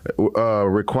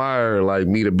require like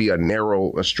me to be a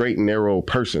straight and narrow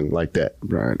person like that.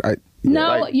 Right.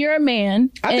 No, you're a man.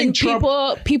 I think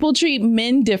people treat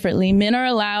men differently. Men are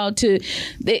allowed to.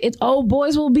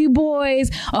 Boys will be boys.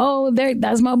 Oh,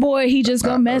 that's my boy. He just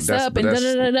gonna mess up and da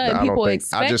da da da. And people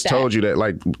expect that. I just told you that.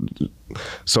 Like,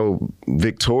 so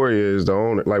Victoria is the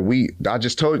owner. Like I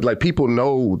just told you. Like people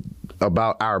know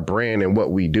about our brand and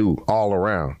what we do all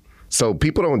around. So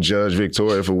people don't judge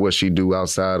Victoria for what she do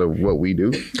outside of what we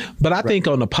do. But I think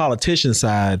on the politician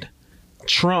side,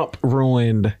 Trump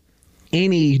ruined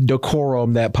any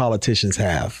decorum that politicians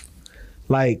have.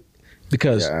 Like,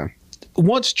 because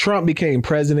once Trump became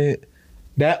president,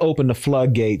 that opened the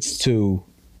floodgates to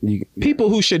people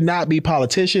who should not be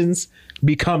politicians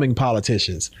becoming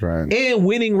politicians and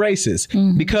winning races.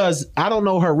 Mm-hmm. Because I don't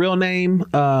know her real name.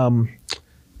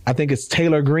 I think it's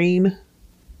Taylor Greene.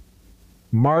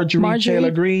 Marjorie Taylor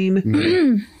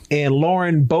Greene and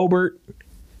Lauren Boebert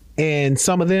and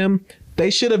some of them, they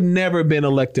should have never been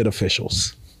elected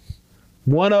officials.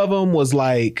 One of them was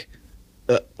like,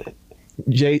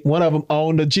 one of them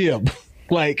owned a gym,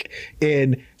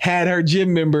 and had her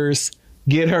gym members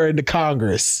get her into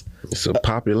Congress. It's a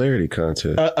popularity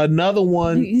contest. Another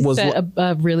one was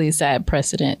a really sad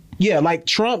precedent. Yeah, like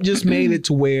Trump just made it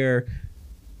to where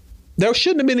there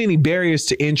shouldn't have been any barriers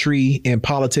to entry in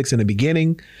politics in the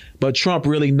beginning, but Trump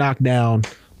really knocked down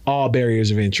all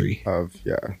barriers of entry. Of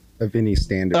any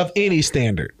standard. Of any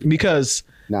standard. Because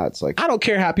now it's like, I don't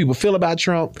care how people feel about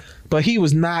Trump, but he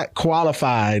was not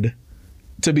qualified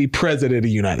to be president of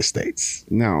the United States.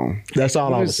 No. That's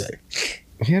all I would say.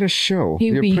 He had a show. He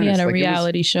had a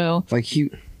reality show. Like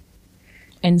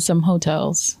and some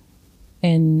hotels.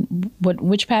 And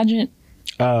which pageant?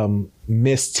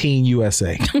 Miss Teen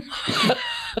USA.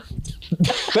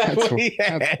 That's what he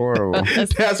had. That's horrible.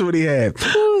 That's what he had.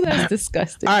 Ooh, that's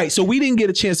disgusting. All right, so we didn't get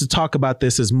a chance to talk about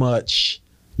this as much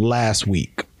last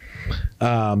week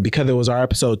because it was our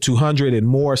episode 200 and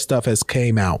more stuff has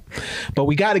came out. But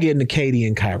we got to get into Katie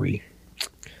and Kyrie.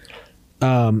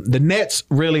 The Nets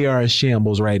really are in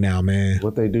shambles right now, man.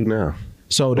 What they do now?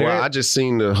 So I just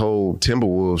seen the whole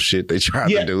Timberwolves shit they tried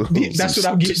to do. That's what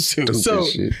I'm getting to. So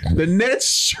the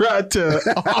Nets tried to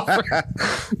offer.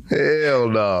 Hell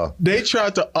no. They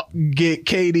tried to get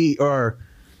KD, or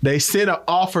they sent an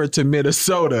offer to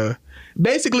Minnesota,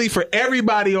 basically for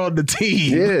everybody on the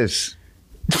team. Yes.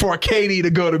 For KD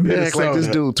to go to Minnesota. Like this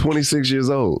dude, 26 years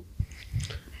old.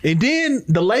 And then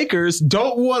the Lakers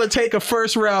don't want to take a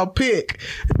first round pick.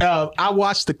 I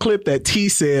watched the clip that T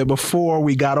said before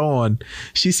we got on.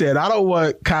 She said, I don't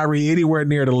want Kyrie anywhere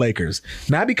near the Lakers.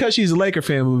 Not because she's a Laker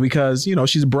fan, but because,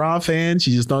 she's a Bron fan.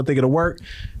 She just don't think it'll work.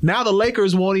 Now the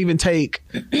Lakers won't even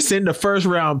send a first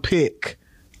round pick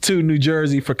to New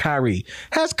Jersey for Kyrie.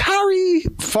 Has Kyrie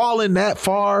fallen that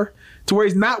far to where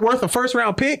he's not worth a first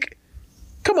round pick?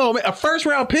 Come on, man. A first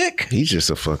round pick? He's just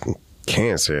a fucking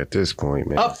cancer at this point,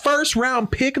 man. A first round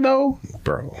pick, though?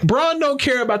 Bro. Bron don't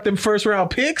care about them first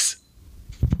round picks.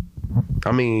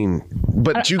 I mean,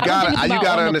 but you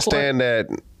gotta understand that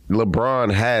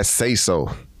LeBron has say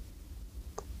so.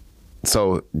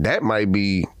 So that might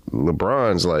be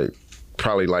LeBron's like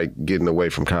probably like getting away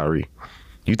from Kyrie.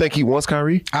 You think he wants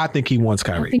Kyrie? I think he wants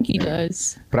Kyrie. I think he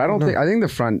does. But I don't think. I think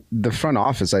the front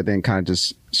office, I think, kind of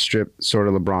just stripped sort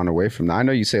of LeBron away from that. I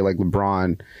know you say like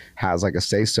LeBron has like a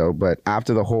say so, but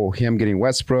after the whole him getting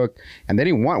Westbrook, and they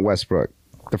didn't want Westbrook.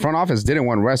 The front office didn't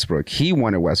want Westbrook. He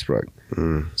wanted Westbrook.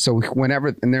 So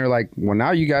whenever, and they're like, well,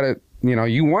 now you got to,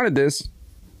 you wanted this,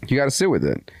 you got to sit with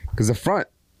it, because the front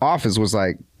office was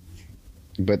like,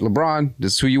 but LeBron,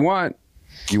 this is who you want.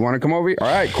 You want to come over here? All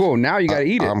right, cool. Now you got to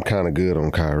eat it. I'm kind of good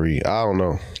on Kyrie. I don't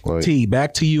know. Like, T,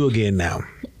 back to you again now.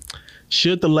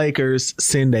 Should the Lakers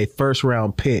send a first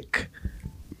round pick?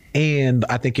 And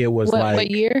I think it was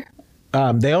what year?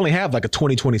 They only have like a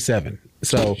 2027.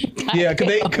 So yeah, because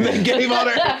they gave all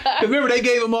their. Cause remember they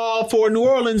gave them all for New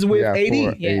Orleans with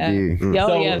AD. Yeah.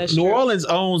 So that's New true. Orleans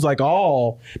owns like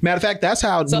all. Matter of fact, that's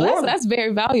how So New Orleans. that's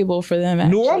very valuable for them.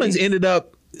 Actually. New Orleans ended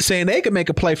up saying they could make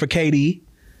a play for KD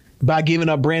by giving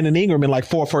up Brandon Ingram and like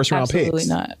 4 first-round picks.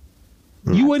 Absolutely not.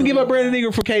 You wouldn't give up Brandon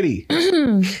Ingram for KD?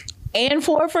 And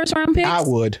 4 first-round picks? I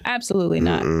would. Absolutely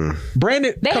not.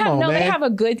 Brandon, They come have on, man. They have a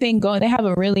good thing going. They have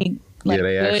a really they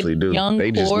good actually do. young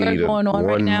They just core need going on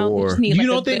right one now. They more. just need You like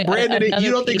don't think another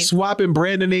you don't think piece. swapping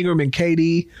Brandon Ingram and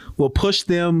KD will push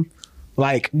them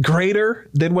like greater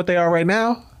than what they are right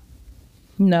now?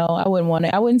 No, I wouldn't want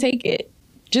it. I wouldn't take it.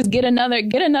 Just get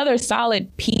another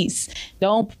solid piece.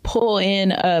 Don't pull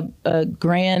in a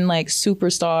grand like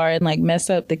superstar and like mess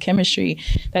up the chemistry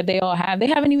that they all have. They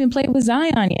haven't even played with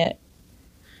Zion yet.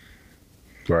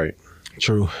 Right.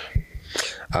 True.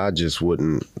 I just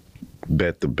wouldn't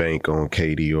bet the bank on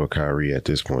KD or Kyrie at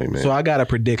this point, man. So I got a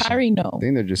prediction. Kyrie, no. I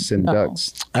think they're just sitting No.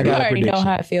 ducks. I You got a already know prediction.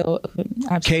 how I feel.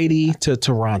 KD to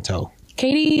Toronto.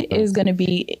 KD is going to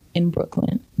be in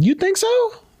Brooklyn, You think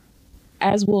so?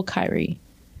 as will Kyrie.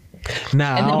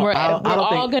 Nah, And then we're I all don't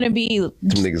think. going to be Them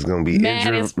niggas gonna be Mad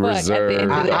injured as fuck at the end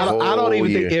reserve. of the day. I don't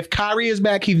even think if Kyrie is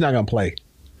back, he's not gonna play.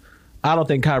 I don't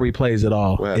think Kyrie plays at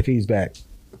all What? if he's back.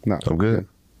 No, I'm good.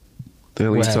 The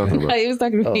hell are you What talking about? he was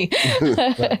talking to me.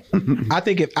 I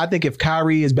think if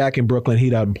Kyrie is back in Brooklyn,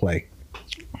 he doesn't play.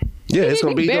 Yeah, it's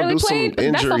gonna be gonna barely do some played.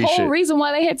 That's the injury whole shit. reason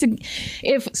why they had to.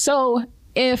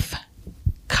 If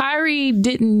Kyrie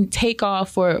didn't take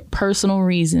off for personal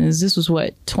reasons, this was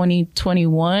what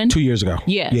 2021. 2 years ago.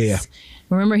 Yes. Yeah.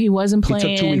 Remember, he wasn't took 2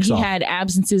 playing. weeks He off. had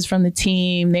absences from the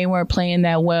team. They weren't playing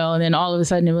that well. And then all of a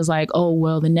sudden it was like, oh,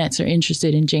 well, the Nets are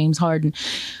interested in James Harden.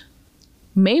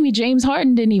 Maybe James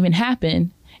Harden didn't even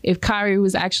happen if Kyrie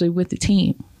was actually with the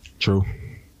team. True.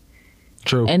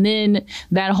 And then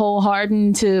that whole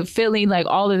Harden to Philly, like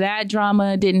all of that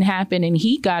drama didn't happen. And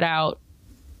he got out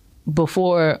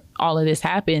before all of this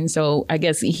happened. So I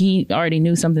guess he already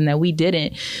knew something that we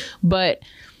didn't. But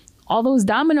all those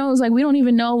dominoes, like we don't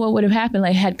even know what would have happened.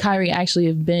 Like had Kyrie actually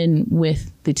have been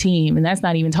with the team, and that's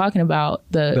not even talking about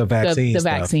the vaccine the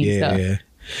stuff. vaccine stuff. Yeah.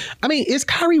 I mean, is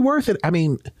Kyrie worth it? I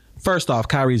mean, first off,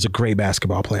 Kyrie's a great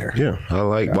basketball player. Yeah, I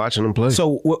like watching them play.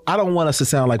 So I don't want us to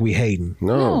sound like we hating.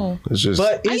 no, No. it's just.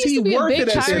 But I is used he to be a worth big it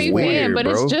at Kyrie this fan, point? weird, but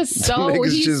bro. it's just so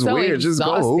Niggas he's just so weird. Just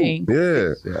go. exhausting.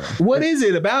 Yeah. What is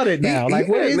it about it now? Like,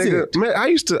 what is nigga, it? Man, I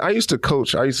used to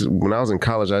coach. When I was in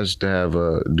college, I used to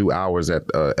have do hours at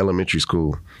elementary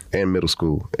school and middle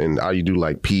school, and I used to do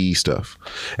like PE stuff.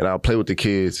 And I'll play with the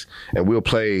kids, and we'll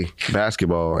play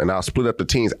basketball, and I'll split up the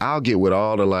teams. I'll get with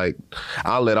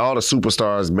I'll let all the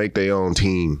superstars make their own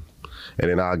team. And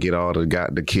then I'll get all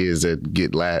the kids that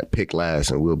get pick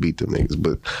last, and we'll beat them niggas.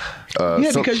 But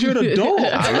Because you're an adult.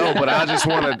 I know, but I just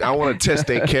want to test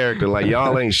their character. Like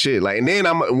y'all ain't shit. Like, and then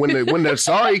when the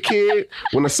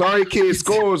sorry kid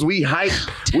scores, we hype.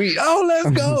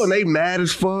 Let's go, and they mad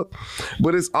as fuck.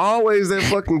 But it's always that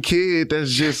fucking kid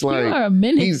that's just like are a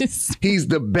menace. he's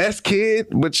the best kid,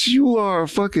 but you are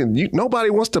nobody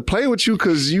wants to play with you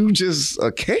because you just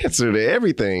a cancer to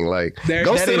everything. Like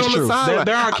go that sit is on true. the sideline.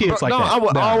 There are kids like that. I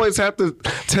would There are. always have to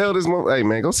tell this hey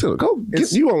man, go sit.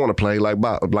 You don't want to play.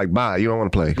 Bye. You don't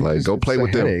want to play. Like go play It's a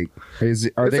with them. headache.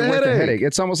 Are It's they a worth the headache. headache?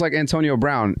 It's almost like Antonio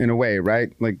Brown in a way,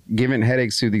 right? Like giving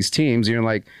headaches to these teams. You're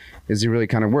like, is he really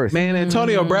kind of worth? Man,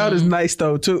 Antonio Brown is nice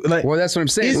though too. Like, Well, that's what I'm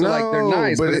saying. So, like they're No,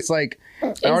 nice, but but it's like,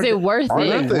 Is it worth are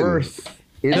it? they worth?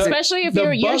 Is it- Especially if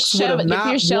the you're Bucks would have shelling, if not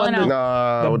you're shelling won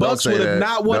out. No, the don't Bucks say would have that.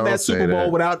 not won Don't that say Super Bowl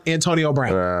that. without Antonio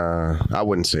Brown. I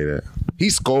wouldn't say that. He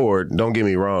scored. Don't get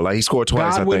me wrong. Like he scored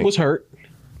twice. Godwin I think. was hurt.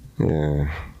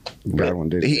 Yeah. Godwin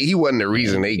did. He wasn't the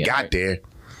reason they got there.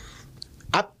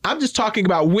 I'm just talking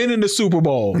about winning the Super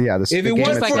Bowl. Yeah, if it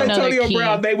wasn't like for Antonio key.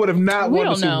 Brown, they would have not won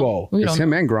the Super Bowl. It's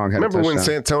him and Gronk had Remember a when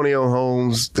touchdown. Santonio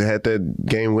Holmes had that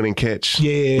game-winning catch?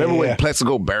 Yeah. Remember when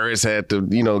Plexico Barris had the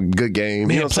good game?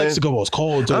 Man, you know what I'm saying? Plexico was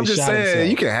cold. I'm just saying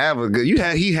you can have a good.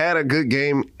 He had a good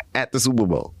game at the Super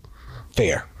Bowl.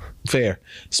 Fair.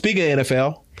 Speaking of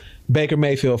NFL, Baker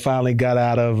Mayfield finally got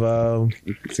out of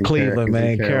Cleveland,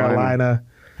 man. Carolina.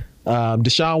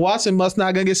 Deshaun Watson must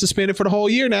not gonna get suspended for the whole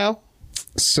year now.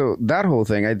 So that whole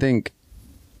thing, I think,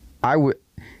 I would,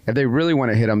 if they really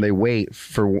want to hit him, they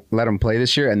let him play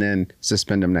this year and then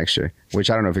suspend him next year, which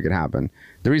I don't know if it could happen.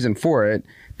 The reason for it,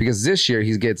 because this year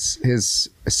he gets his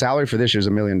salary for this year is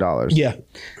 $1 million. Yeah.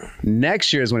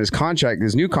 Next year is when his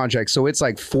new contract, so it's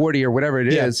like 40 or whatever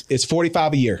it is. It's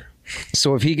 $45 a year.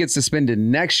 So if he gets suspended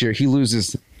next year, he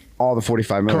loses all the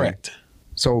 $45 million. Correct.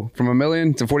 So from $1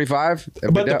 million to 45.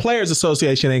 But the Players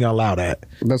Association ain't gonna allow that.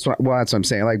 That's what I'm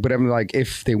saying. Like, but I'm like,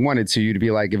 if they wanted to, you'd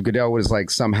be like, if Goodell was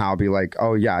like somehow be like,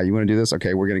 oh yeah, you want to do this?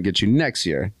 Okay, we're gonna get you next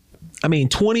year. I mean,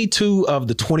 22 of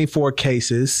the 24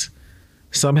 cases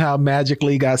somehow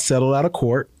magically got settled out of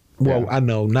court. Well, I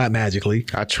know, not magically.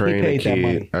 I trained a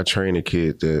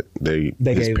kid that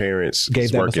his parents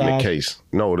gave that working massage? the case.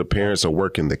 No, the parents are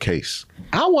working the case.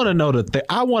 I want to know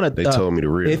They told me the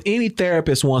real. If any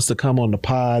therapist wants to come on the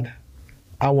pod,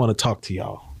 I want to talk to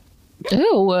y'all.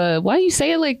 Ew, why you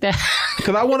say it like that?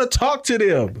 Because I want to talk to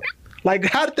them. Like,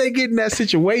 how did they get in that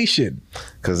situation?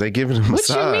 Because they giving him a What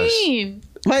massage. you mean?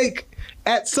 Like,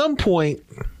 at some point,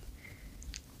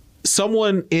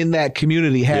 someone in that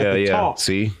community had to talk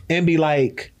and be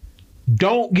like,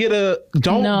 don't go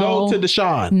to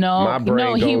Deshaun. No, My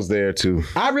brain goes there too.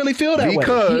 I really feel that way.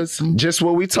 Because just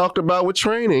what we talked about with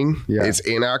training, it's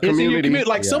in our It's in your community. community.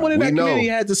 Like, someone in that community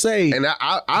had to say. And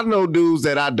I know dudes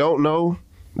that I don't know,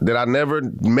 that I never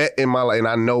met in my life, and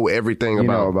I know everything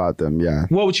about them. Yeah.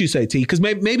 What would you say, T? Because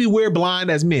maybe we're blind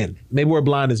as men.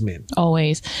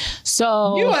 Always.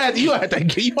 So you don't have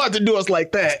to do us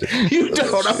like that. You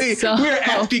don't. I mean, we're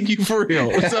asking you for real.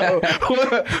 So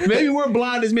maybe we're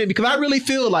blind as men, because I really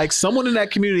feel like someone in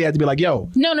that community had to be like, yo.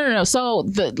 No. So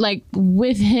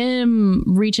with him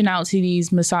reaching out to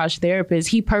these massage therapists,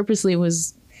 he purposely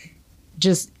was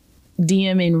just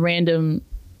DMing random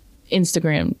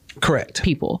Instagram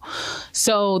people.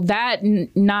 So that's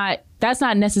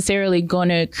not necessarily going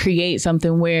to create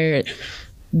something where,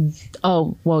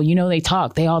 oh, well,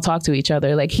 they all talk to each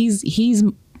other. Like, he's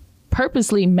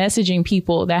purposely messaging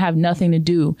people that have nothing to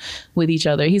do with each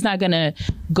other. He's not going to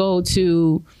go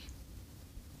to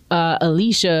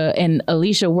Alicia, and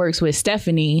Alicia works with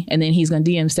Stephanie, and then he's gonna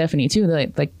DM Stephanie too.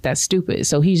 Like that's stupid.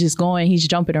 So he's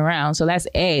jumping around. So that's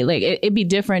it'd be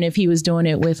different if he was doing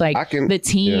it with the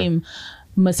team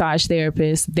massage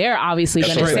therapist. They're obviously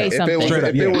gonna say something.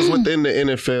 If it was within the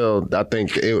NFL, I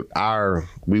think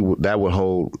that would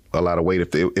hold a lot of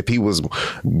weight. If he was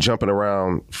jumping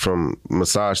around from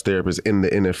massage therapists in the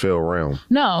NFL realm.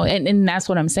 No, and that's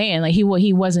what I'm saying. Like he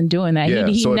wasn't doing that. Yeah.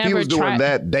 He so never if he was doing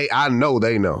that, I know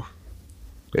they know.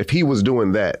 If he was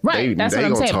doing that, right? That's what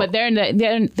I'm saying. But they're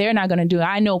not going to do it.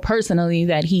 I know personally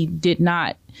that he did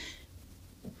not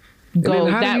go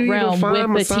that realm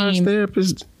with the team.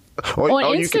 Therapist? On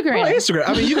Instagram. Instagram.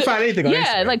 I mean, you can find anything on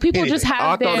Instagram. Yeah, like people just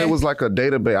have I thought it was like a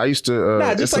database. I used to...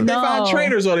 just like they find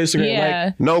trainers on Instagram.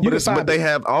 Yeah. Like, but they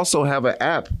also have an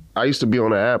app. I used to be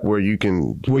on an app where you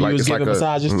can... Where you was giving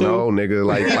massages too? No, nigga.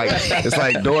 Like it's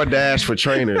like DoorDash for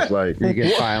trainers. Like, you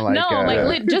can find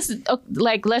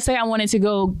let's say I wanted to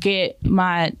go get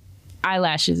my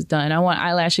eyelashes done. I want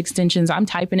eyelash extensions. I'm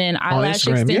typing in eyelash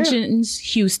extensions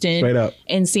Houston straight up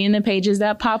and seeing the pages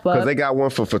that pop up. Because they got one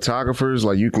for photographers.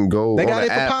 Like, you can go. They got it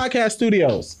for podcast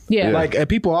studios. Yeah. Like, and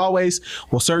people always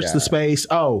will search the space.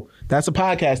 Oh, that's a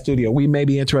podcast studio. We may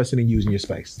be interested in using your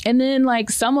space. And then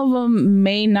some of them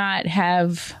may not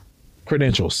have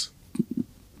credentials.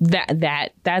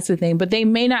 That's the thing. But they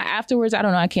may not afterwards. I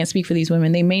don't know. I can't speak for these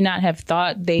women. They may not have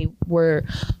thought they were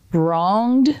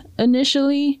wronged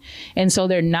initially, and so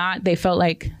they felt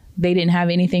like they didn't have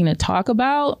anything to talk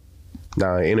about.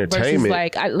 Nah, entertainment.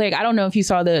 Versus I don't know if you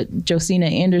saw the Josina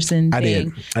Anderson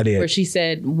thing. I did. Where she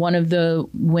said one of the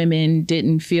women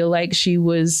didn't feel like she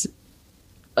was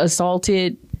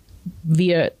assaulted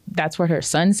that's what her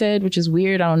son said, which is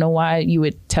weird. I don't know why you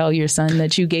would tell your son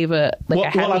that you gave a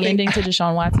happy ending to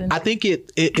Deshaun Watson. I think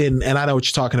and I know what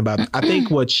you're talking about. I think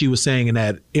what she was saying in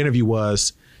that interview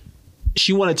was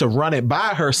she wanted to run it by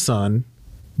her son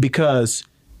because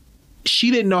she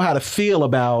didn't know how to feel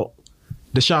about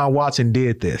Deshaun Watson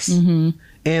did this. Mm-hmm.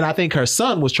 And I think her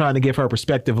son was trying to give her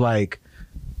perspective like,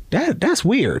 that's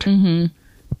weird. Mm-hmm.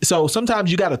 So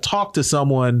sometimes you got to talk to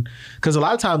someone, because a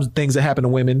lot of times things that happen to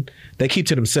women, they keep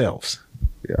to themselves.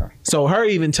 Yeah. So her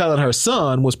even telling her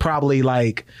son was probably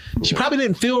like, she probably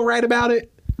didn't feel right about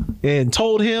it and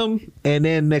told him. And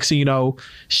then next thing you know,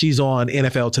 she's on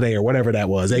NFL Today or whatever that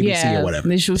was, ABC or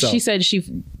whatever. She said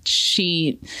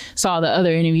she saw the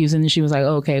other interviews and then she was like,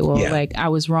 okay, well, like I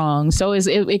was wrong. So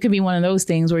it could be one of those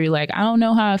things where you're like, I don't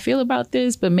know how I feel about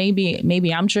this, but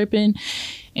maybe I'm tripping,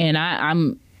 and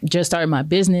I'm just started my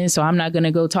business, so I'm not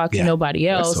gonna go talk to nobody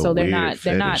else. So they're not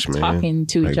talking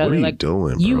to each other. Like, what are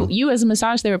you doing, bro? You as a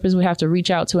massage therapist would have to reach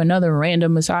out to another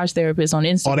random massage therapist on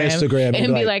Instagram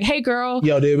and be like, hey girl,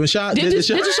 yo, did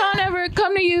Deshaun ever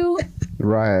come to you?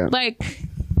 Right. Like,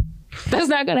 that's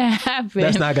not gonna happen.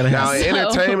 Now in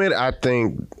entertainment, I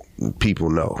think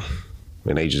people know,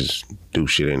 and they just do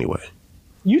shit anyway.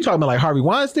 You talking about like Harvey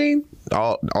Weinstein?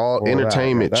 All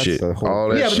entertainment shit. All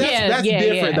that shit. That's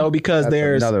different though, because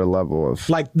there's another level of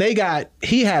like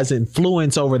he has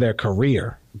influence over their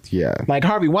career. Yeah. Like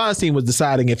Harvey Weinstein was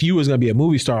deciding if you was going to be a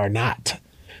movie star or not.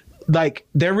 Like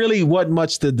there really wasn't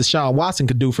much that Deshaun Watson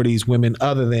could do for these women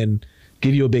other than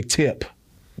give you a big tip.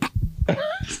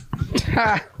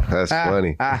 That's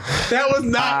funny. That was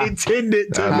not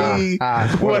intended to be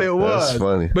what it was. That's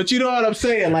funny. But you know what I'm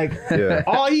saying? Like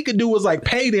all he could do was like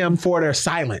pay them for their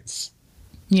silence.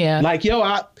 Yeah. Like, yo,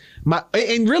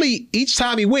 and really each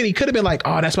time he went, he could have been like,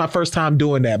 oh, that's my first time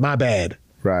doing that. My bad.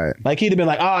 Right. Like he'd have been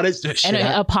like, oh, this shit. And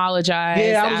apologize.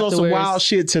 Yeah, I was afterwards. on some wild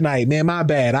shit tonight, man. My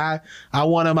bad. I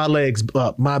wanted my legs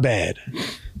up. My bad.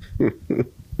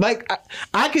 Like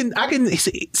I can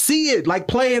see it like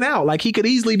playing out. Like he could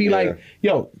easily be like,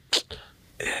 yo,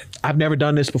 I've never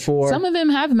done this before. Some of them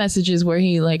have messages where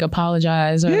he like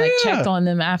apologized or like checked on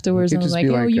them afterwards and was like,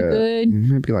 yo, you good?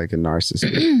 Maybe like a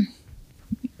narcissist.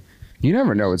 You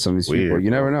never know with some of these people. You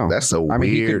never know. That's a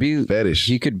weird fetish.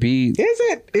 He could be. Is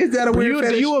it? Is that a weird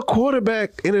fetish? You a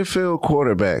quarterback, NFL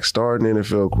quarterback, starting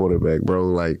NFL quarterback, bro.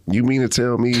 Like, you mean to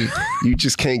tell me you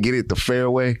just can't get it the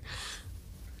fair way?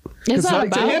 It's not like,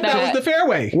 about to him, that was the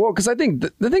fairway. Well, because I think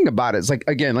the thing about it is like,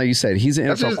 again, like you said, he's an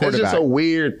NFL quarterback. It's just a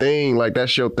weird thing. Like,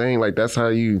 that's your thing. Like, that's how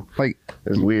you, like,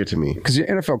 it's weird to me. Because you're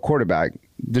an NFL quarterback,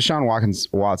 Deshaun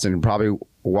Watson would probably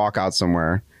walk out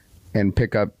somewhere and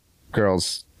pick up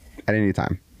girls at any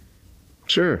time.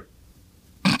 Sure.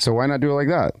 So why not do it like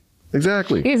that?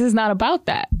 Exactly. Because it's not about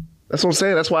that. That's what I'm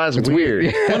saying. That's why it's weird.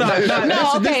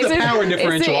 Well, this is the power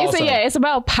differential also. It's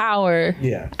about power.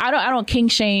 Yeah. I don't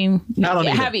kink shame. I don't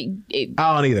either.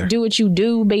 I don't either. Do what you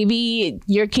do, baby.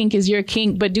 Your kink is your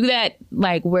kink, but do that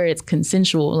like where it's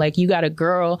consensual. Like you got a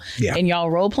girl and y'all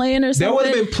role playing or something. There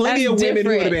would have been plenty of women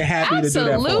who would have been happy to do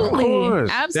that for him. Of course.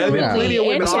 Absolutely. There plenty of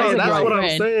women. That's what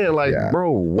I'm saying. Like,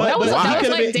 bro, what? That was like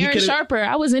Darren Sharper.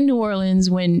 I was in New Orleans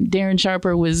when Darren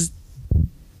Sharper was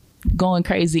going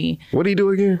crazy. What did he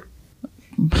do again?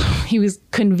 He was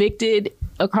convicted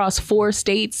across 4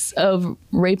 states of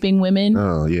raping women.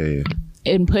 Oh, yeah.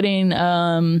 And putting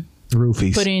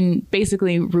roofies. Putting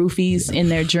basically roofies in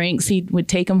their drinks. He would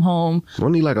take them home.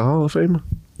 Wasn't he like a Hall of Famer?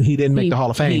 He didn't make the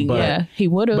Hall of Fame, but he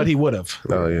would have. But he would have.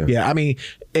 Oh, yeah. Yeah, I mean,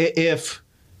 if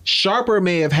Sharper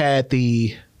may have had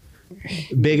the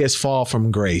biggest fall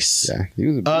from grace,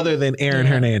 other than Aaron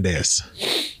Hernandez.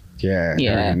 Yeah,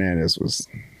 Aaron Hernandez was...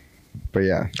 But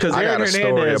yeah, because I got a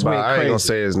story about. I ain't gonna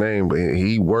say his name, but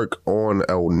he work on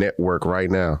a network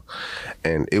right now,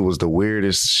 and it was the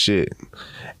weirdest shit.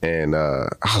 And I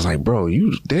was like, bro,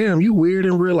 you weird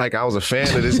and real. Like I was a fan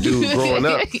of this dude growing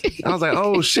up. I was like,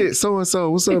 oh shit, so and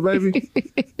so, what's up, baby?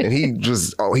 And he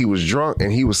was drunk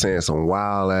and he was saying some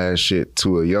wild ass shit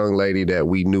to a young lady that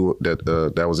we knew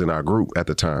that was in our group at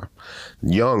the time,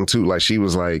 young too. Like she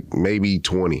was like maybe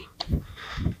 20,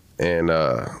 and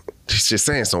she's just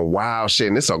saying some wild shit.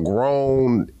 And it's a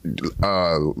grown,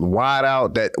 wide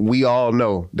out that we all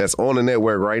know that's on the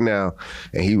network right now.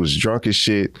 And he was drunk as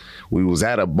shit. We was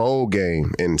at a bowl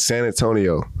game in San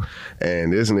Antonio.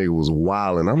 And this nigga was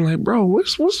wilding. I'm like, bro,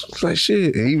 what's like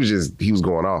shit? And he was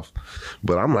going off.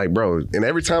 But I'm like, bro, and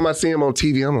every time I see him on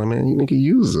TV, I'm like, man, you nigga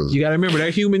use us. You got to remember,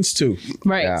 they're humans too.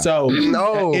 Right. Yeah. So,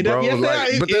 no, bro.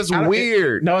 But that's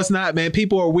weird. No, it's not, man.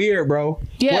 People are weird, bro.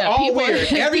 Yeah. We're all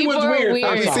weird. Everyone's weird.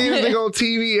 I be seeing this nigga on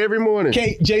TV every morning.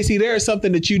 Okay, JC, there is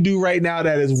something that you do right now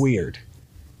that is weird.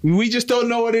 We just don't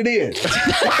know what it is. But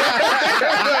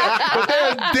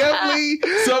there's definitely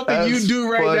something you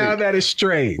do right now that is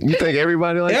strange. You think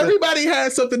everybody like everybody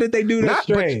has something that they do that's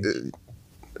strange.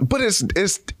 But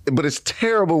it's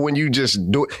terrible when you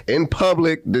just do it in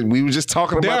public. We were just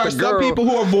talking about the girl. There are some people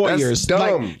who are voyeurs. That's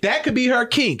dumb. Like, that could be her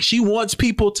kink. She wants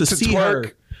people to see twerk.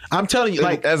 her. I'm telling you,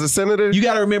 like as a senator, you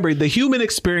got to remember the human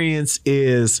experience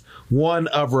is one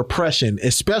of repression,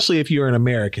 especially if you're an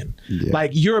American. Yeah.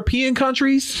 Like European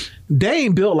countries, they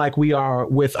ain't built like we are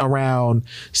with around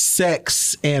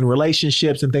sex and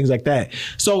relationships and things like that.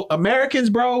 So Americans,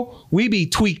 bro, we be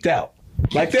tweaked out.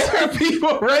 Like there are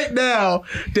people right now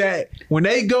that when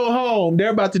they go home, they're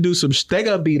about to do some. They're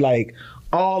gonna be like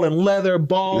all in leather,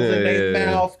 balls in their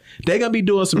mouth. They're gonna be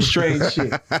doing some strange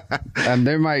shit. And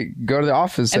they might go to the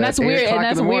office. And at that's 8 weird. o'clock And in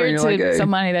that's the morning, weird you're to like, hey.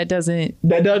 somebody that doesn't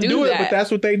Do it, that. but that's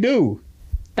what they do.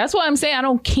 That's why I'm saying I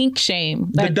don't kink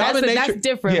shame. Like, that's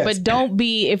different. yes. But don't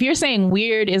be, if you're saying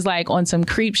weird is like on some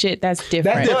creep shit, that's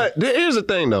different. But here's the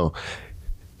thing, though.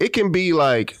 It can be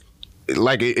like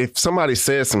if somebody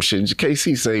says some shit,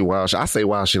 KC say wild shit. I say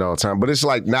wild shit all the time, but it's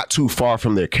like not too far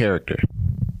from their character,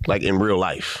 like in real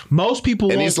life. Most people,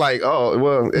 And it's like, oh,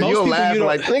 well, and you'll laugh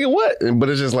like, nigga, what? But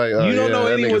it's just like, oh, you don't know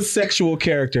that anyone's nigga- sexual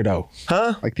character though.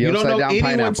 huh? Like the You don't upside know down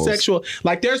anyone's pineapples. sexual.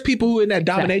 Like there's people who in that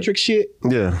dominatrix shit.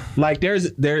 Yeah. Like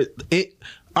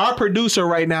our producer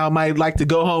right now might like to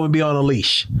go home and be on a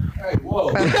leash. Hey,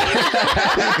 whoa.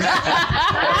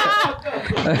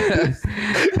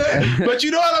 But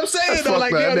you know what I'm saying though?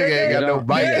 Like, that yo, nigga ain't got no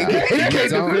bike. He can't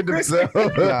defend himself. He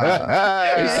ain't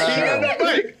got no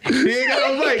bike. He ain't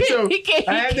got no bike. So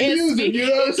I had to use it. You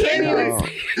know what I'm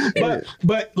saying?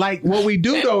 But like what we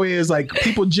do though is like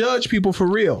people judge people for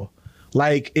real.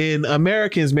 Like in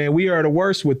Americans, man, we are the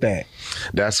worst with that.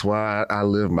 That's why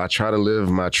I try to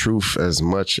live my truth as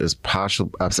much as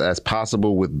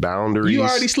possible with boundaries. You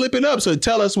already slipping up, so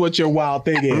tell us what your wild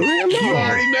thing is. You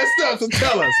already messed up, so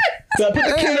tell us. So put the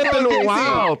Ain't camera nothing on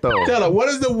wild though. Tell her, what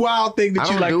is the wild thing that I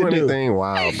you don't like do to do? anything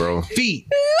wild, bro. Feet.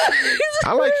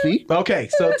 I like feet. Okay,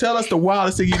 so tell us the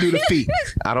wildest thing you do to feet.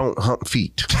 I don't hump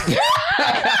feet.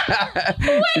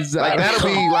 Is Like that'll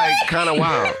be like kind of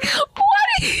wild.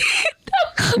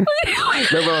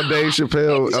 Remember on Dave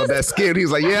Chappelle, that skit, he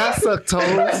was like, yeah, I suck toes.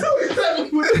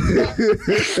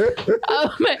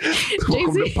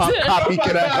 Welcome to Pop Copy.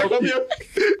 Can I help you?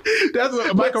 That's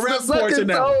what Michael Rap sports Sucking in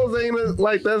that. toes ain't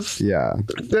like that's... Yeah.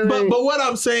 But what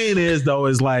I'm saying is though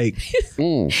is like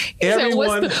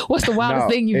everyone. What's the wildest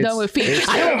thing you've done with feet?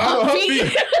 I don't hump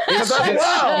feet. It's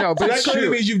wild. No, but that it's clearly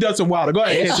true. means you've done some wild. Go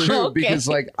ahead. It's Kenzie. true Okay. because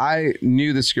like I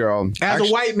knew this girl. As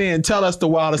a white man, tell us the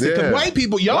wildest thing. 'Cause Yeah. white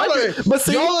people, y'all are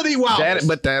the wildest.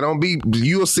 But that don't be...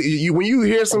 You'll see... when you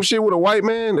hear some shit with a white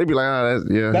man, they be like,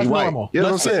 That's he white. normal. You know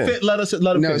what I'm saying? Let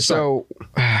him No, finish. so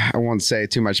I won't say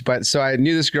too much, but so I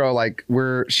knew this girl like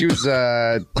she was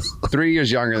 3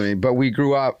 years younger than me, but we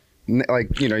grew up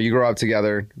like, you know, you grow up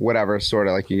together, whatever, sort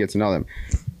of like you get to know them.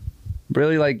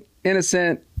 Really like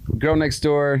innocent, girl next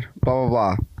door, blah,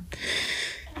 blah, blah.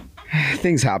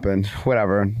 Things happen,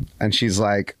 whatever. And she's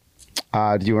like,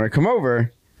 do you want to come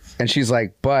over? And she's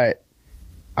like, but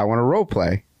I want to role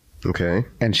play. Okay.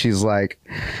 And she's like,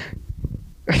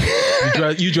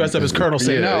 you dress up as Colonel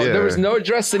Sanders. no, yeah. there was no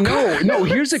dressing. No.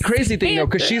 Here's the crazy thing, though,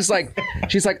 because she's like,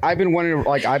 I've been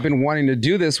wanting to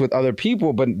do this with other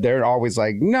people, but they're always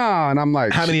like, no, and I'm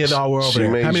like, How many of y'all were over She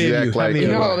there? made How many you of you? act How like many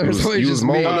of you you? No, there was only you just was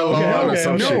mowing me. the lawn or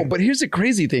some no, shit. but here's the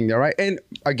crazy thing, though, right? And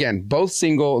again, both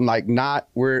single, and like not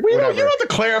we're You whatever. don't have to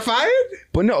clarify it.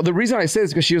 But no, the reason I say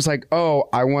is because she was like, oh,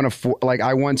 I want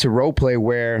to role play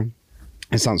where.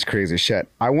 It sounds crazy as shit.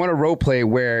 I want to role play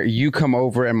where you come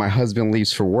over and my husband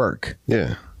leaves for work.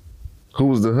 Yeah. Who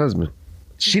was the husband?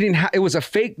 She didn't have. It was a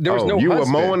fake. There was no. You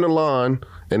husband. were mowing the lawn,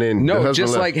 and then the No, husband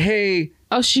just left. like, hey.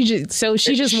 Oh, she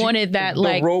just wanted that the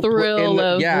like role thrill in the,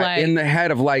 of yeah, like in the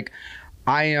head of like,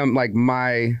 I am like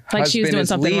my Like she was husband doing is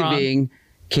something wrong. leaving.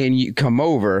 Can you come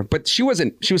over? But she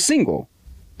wasn't. She was single,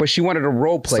 but she wanted to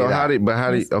role play. So that.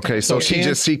 how did okay, so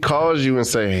she calls you and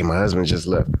say, hey, my husband just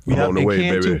left. I'm on the way,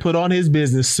 Cantu baby. put on his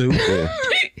business suit.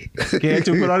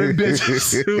 Cantu put on his business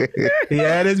suit. He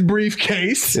had his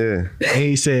briefcase. Yeah. And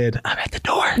he said, I'm at the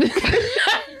door.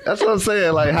 That's what I'm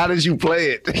saying. Like, how did you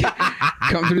play it?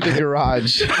 come through the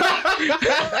garage?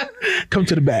 Come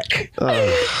to the back.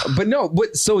 But no.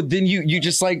 But so then you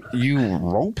just like you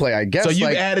role play, I guess. So you've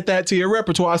like, added that to your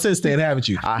repertoire since then, haven't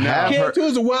you? I have heard, Cantu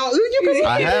is a wild.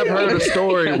 I have heard a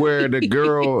story where the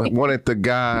girl wanted the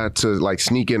guy to like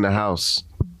sneak in the house.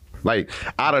 Like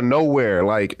out of nowhere,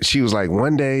 like she was like,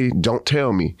 one day, don't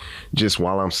tell me, just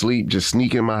while I'm asleep, just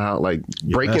sneak in my house, like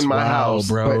break that's in my wild, house,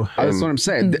 bro. That's what I'm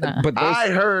saying. But those, I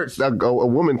heard a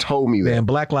woman told me that. Man,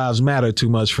 Black Lives Matter too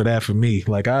much for that for me.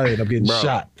 Like I ended up getting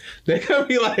shot. They gonna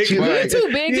be like, You're too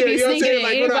big to be you know what I'm sneaking saying? in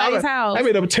Like, anybody's house. I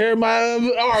ended up tearing my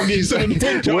arm.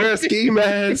 Wear a ski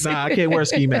mask. Nah, I can't wear a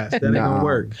ski mask. That ain't gonna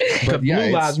work. But yeah, Blue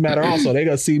it's- Lives Matter also. They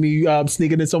gonna see me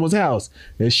sneaking in someone's house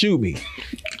and shoot me.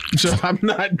 So I'm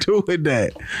not doing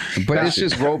that. But it's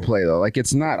just role play though. Like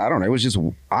it's not. I don't know. It was just.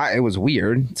 It was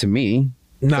weird to me.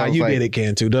 Nah, So you like, did it,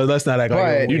 Cantu. Let's not act like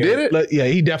But- you did it? Yeah,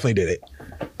 he definitely did it.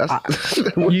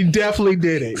 You definitely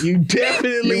did it. You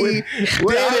definitely did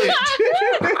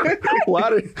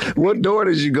it. What door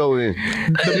did you go in?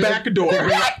 The back door.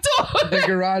 The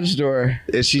garage door.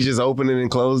 And she just opened it and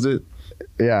closed it,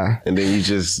 Yeah. and then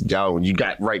you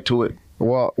got right to it.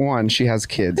 Well, one, she has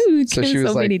kids, Ooh, so kids, she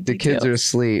was so many like, the kids details. are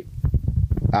asleep.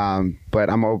 But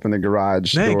I'm gonna open the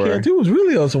garage Man, door. Cantu was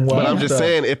really on some wild But I'm just stuff.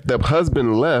 saying, if the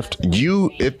husband left,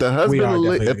 if the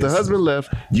husband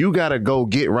left, you gotta go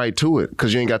get right to it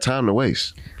because you ain't got time to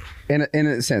waste. In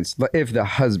a sense, but if the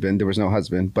husband, there was no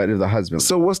husband, but if the husband,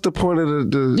 So what's the point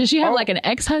of the Did she have like an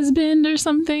ex-husband or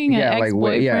something? yeah, An like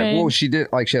ex-boyfriend? yeah. Well, she did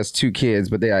like she has 2 kids,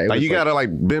 but it like was you gotta like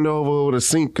bend over the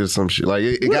sink or some shit. Like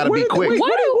it gotta be quick.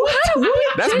 What?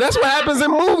 That's what happens in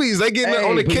movies. They get Hey,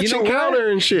 on the but you kitchen know counter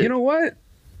what? and shit. You know what?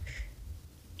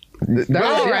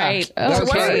 All right. That was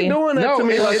Okay. funny. Doing that to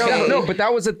me like that. no, but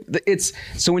that was it's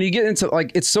so when you get into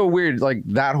like it's so weird like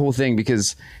that whole thing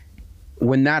because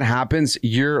when that happens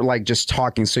you're like just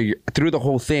talking so you're through the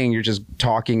whole thing you're just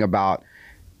talking about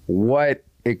what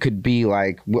it could be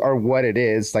like or what it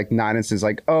is like not instance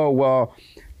like oh well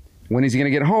when is he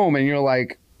gonna get home and you're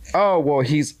like oh well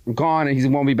he's gone and he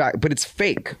won't be back but it's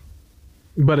fake.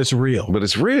 But it's real. But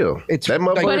it's real. It's- that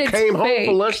But motherfucker it's came home fake.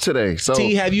 for lunch today. So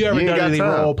T, have you ever ain't done got any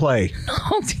time. role play?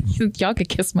 Y'all could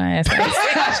kiss my ass.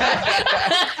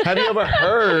 Have you ever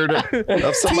heard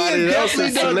of somebody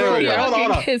else's scenario? Y'all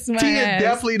Hold on. can kiss my T has ass.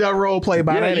 definitely done role play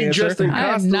by Yeah, that you answer. dressed in I am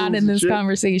costumes not in and this shit.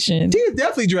 conversation. T is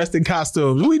definitely dressed in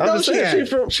costumes. We I'm know just she saying,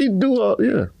 has. she do all,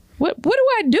 yeah. What do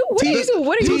I do? What are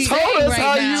you T saying told us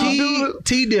how right you now?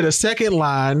 T did a second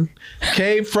line,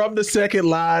 came from the second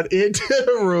line into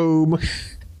the room,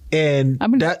 and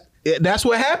that's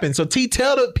what happened. So T,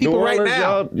 tell the people New right Orleans,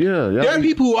 now. y'all There are be-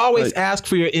 people who always like- ask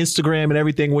for your Instagram and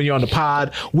everything when you're on the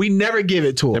pod. We never give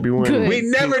it to them. Everyone Good. We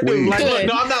never pink do. wig. Like, look, Good.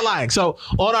 no, I'm not lying. So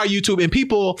on our YouTube, and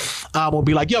people will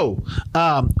be like, "Yo,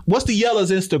 what's the Yella's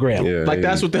Instagram?" Yeah, like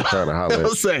that's what trying to holler.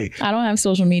 they'll say. I don't have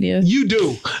social media. You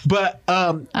do, but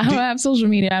I don't have social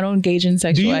media. I don't engage in do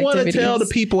sexual you want to activities. tell the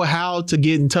people how to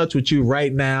get in touch with you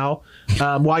right now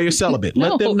while you're celibate?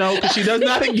 Let them know because she does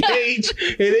not engage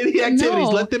in any activities. No.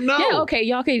 Let them know. Yeah, okay.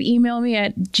 Y'all can email me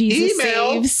at Jesus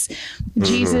Email? Saves.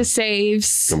 Jesus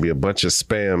Saves. Gonna be a bunch of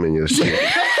spam in your shit.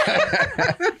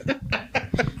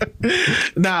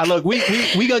 Nah, look, we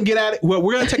gonna get at it. Well,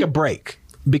 we're gonna take a break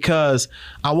because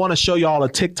I want to show y'all a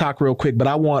TikTok real quick, but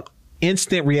I want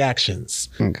instant reactions.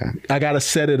 Okay. I gotta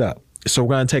set it up. So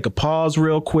we're gonna take a pause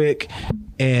real quick,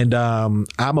 and I'm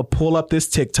gonna pull up this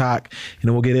TikTok, and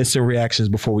then we'll get instant reactions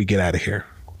before we get out of here.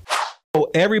 So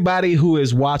everybody who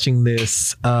is watching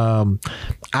this,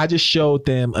 I just showed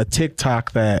them a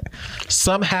TikTok that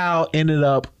somehow ended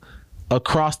up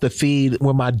across the feed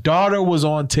when my daughter was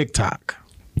on TikTok.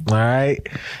 All right.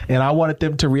 And I wanted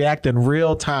them to react in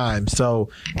real time. So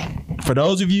for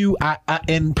those of you, I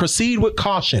and proceed with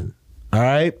caution. All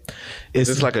right. Is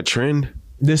this like a trend?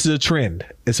 This is a trend.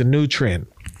 It's a new trend.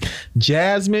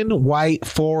 Jasmine White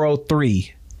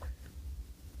 403.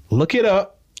 Look it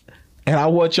up. And I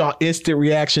want y'all instant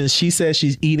reactions. She says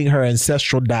she's eating her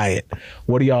ancestral diet.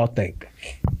 What do y'all think?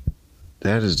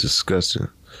 That is disgusting.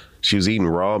 She was eating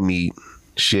raw meat.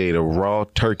 She ate a raw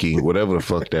turkey, whatever the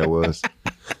fuck that was.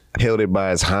 Held it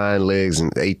by its hind legs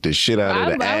and ate the shit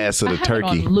out of the ass of the I have it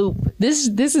turkey. on loop. This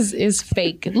is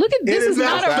fake. Look at this. Is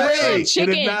not a real fake.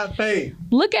 chicken. It is not fake.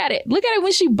 Look at it. Look at it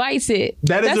when she bites it.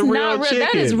 That is That's a real not That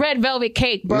chicken. is red velvet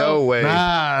cake, bro. No way.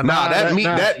 Nah, that meat,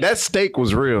 nah. that steak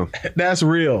was real. That's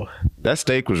real. That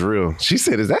steak was real. She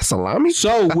said, "Is that salami?"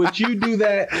 So would you do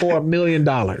that for $1 million?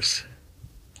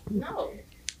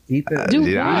 Eat that. Do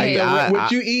Yeah,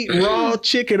 what? Would you eat raw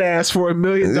chicken ass for $1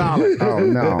 million? Oh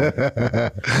no.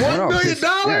 $1 million?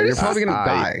 Yeah, you're probably gonna I-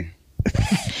 die.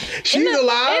 She's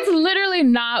alive. It's literally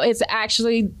not. It's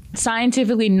actually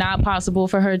scientifically not possible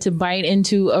for her to bite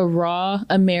into a raw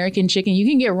American chicken. You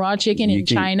can get raw chicken in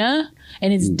can- China,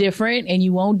 and it's different, and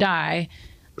you won't die.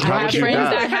 I How have would you friends die?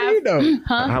 that How have. you know?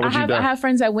 Huh? How would you die? I have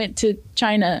friends that went to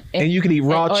China And you can eat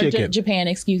raw or chicken. Japan,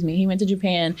 excuse me. He went to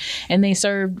Japan and they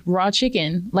served raw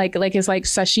chicken, like it's like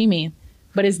sashimi,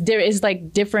 but it's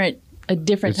like different. A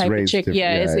different It's type of raised chicken.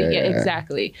 different. Yeah, Yeah.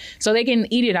 exactly. So they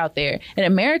can eat it out there. In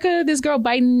America, this girl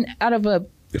biting out of a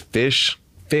Fish.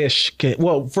 Fish can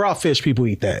raw fish. People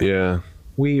eat that. Yeah.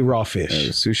 We eat raw fish.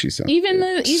 Sushi sounds even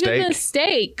good. the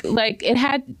steak, like it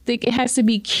has to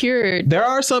be cured. There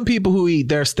are some people who eat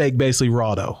their steak basically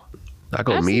raw though. I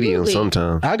go Absolutely. medium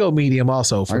sometimes. I go medium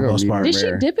also for I the go most part. Did she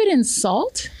Rare. dip it in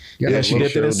salt? Yeah, she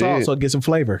dipped it in sure salt did. so it gets some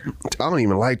flavor. I don't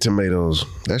even like tomatoes.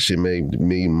 That shit made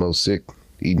me most sick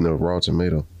eating a raw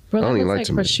tomato. Bro, I don't that even was like like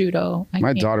tomatoes. prosciutto. I My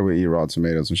can't- daughter would eat raw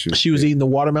tomatoes when she was. She was eating the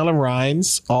watermelon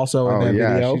rinds also in Oh that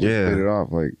yeah, video. she just Yeah. spit it off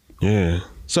like. Yeah.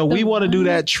 So we want to do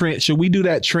that trend. Should we do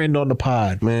that trend on the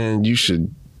pod? Man, you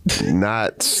should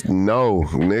not know,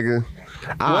 nigga.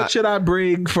 What should I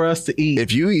bring for us to eat?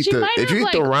 If you eat She might if have, you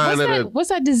eat the rind what's of that, the what's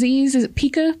that disease? Is it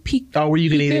Pica? Oh, where you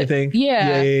can eat anything?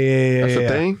 Yeah. Yeah. That's a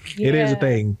thing? It is a Yeah.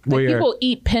 thing. Like Where people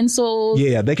eat pencils.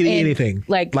 yeah, they can eat and, anything.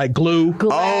 Like glue. Oh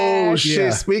glass. shit! Yeah.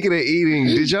 Speaking of eating,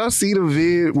 did y'all see the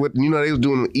vid? What they was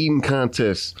doing an eating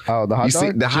contest? Oh, the hot You see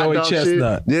dog? the hot Joey dog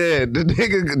Chestnut. shit? Yeah, the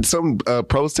nigga, some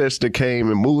protester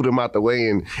came and moved him out the way,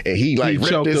 and he like ripped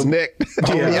choked his him. neck.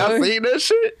 Yeah. Y'all seen that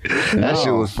shit? That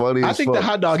shit was funny. I as think fuck. the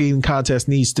hot dog eating contest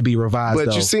needs to be revised. But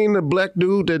though. you seen the black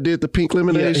dude that did the pink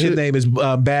lemonade Yeah, his shit? name is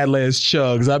Badlands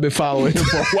Chugs. I've been following him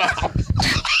for a while.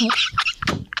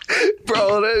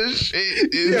 Bro, that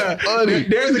shit is funny.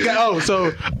 There's a guy. Oh,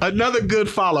 so another good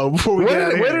follow before we get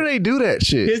out of Where here. do they do that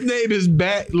shit? His name is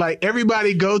Bad. Like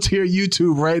everybody, go to your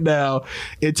YouTube right now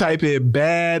and type in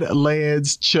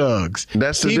Badlands Chugs.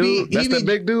 That's the dude? That's the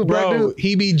big dude, black bro. dude?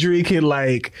 He be drinking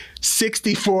like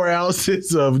 64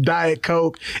 ounces of Diet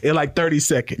Coke in like 30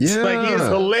 seconds. Yeah. Like he's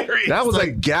hilarious. That was a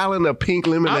like, gallon of pink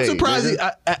lemonade. I'm surprised.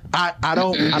 nigga. I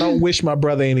don't wish my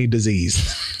brother any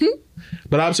disease,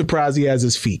 but I'm surprised he has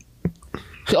his feet.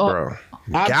 Bro.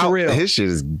 I'm for real. His shit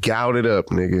is gouted up,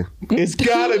 nigga. It's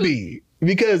gotta be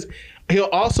because he'll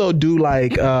also do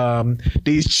like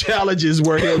these challenges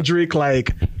where he'll drink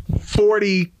like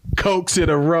 40 Cokes in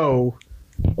a row,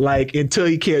 like until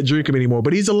he can't drink them anymore.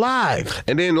 But he's alive.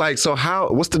 And then what's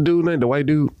the dude name? The white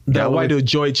dude? That white dude,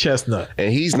 Joy Chestnut.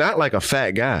 And he's not like a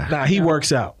fat guy. Nah, he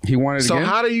works out. He wanted So again.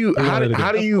 how do you wanted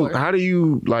how do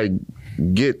you like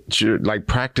get your like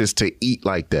practice to eat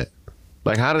like that?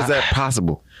 Like how is that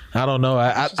possible? I don't know.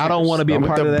 I don't want to be a With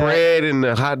part the of that. bread and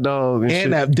the hot dog and, And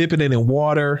shit. that dipping it in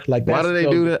water, like Why that's do they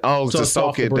do that? Oh, to it's soak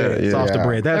off the it bread. down. It's Yeah. off the Yeah.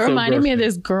 bread. That's It so reminded gross. me of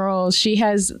this girl. She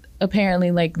has apparently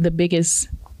like the biggest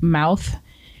mouth.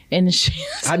 And she,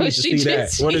 I need to see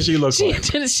that. What does she look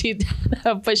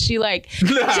like? But she like,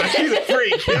 Nah, she's a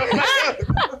freak.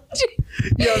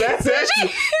 Yo, that's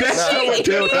actually that's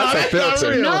That's a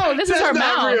filter. no, this is That's her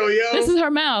not mouth. real, yo. This is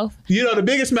her mouth. You know, the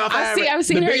biggest mouth I've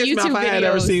seen the her biggest YouTube mouth I had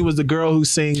ever videos. seen was the girl who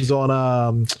sings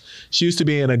on she used to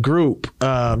be in a group.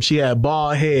 She had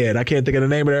bald head. I can't think of the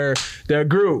name of their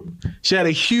group. She had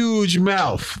a huge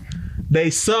mouth. They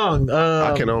sung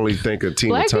I can only think of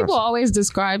Tina Black Thompson. people always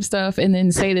describe stuff and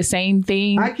then say the same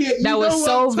thing. I can't- you that was know what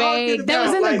so I'm talking vague. That was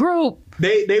about, in like- the group.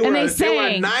 they were and they a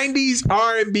sang. 90s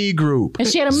R&B group. And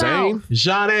she had a mouth.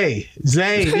 Zane,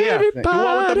 yeah. The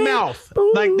one with the mouth.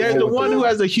 Like there's the one who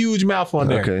has a huge mouth on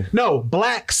there. Okay. No,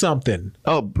 Black something.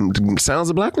 Oh, Sounds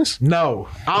of Blackness? No,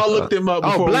 I'll look them up.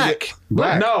 Before Black.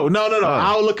 Black. No.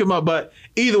 I'll look them up. But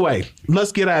either way,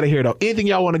 let's get out of here though. Anything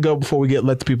y'all want to go before we get out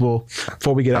I of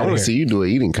here? want to see you do an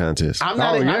eating contest. I'm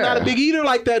not. Oh, I'm not yeah. a big eater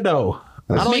like that though.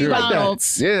 I don't eat like that.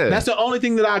 McDonald's. Yeah. That's the only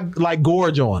thing that I like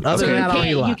gorge on. Other So than you that, I don't eat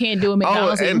a can't, lot. you can't do a Oh,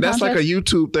 McDonald's. and eating that's like a contest?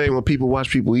 YouTube thing when people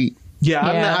watch people eat.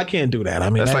 Yeah, Yeah. I can't do that. I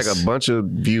mean, That's like a bunch of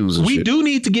views and We shit. do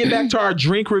need to get back to our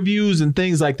drink reviews and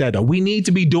things like that, though. We need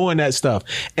to be doing that stuff.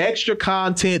 Extra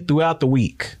content throughout the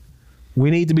week.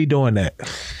 We need to be doing that.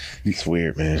 It's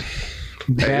weird, man.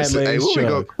 Badlands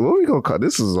What we gonna call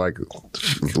this? Is like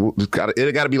it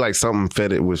got to be like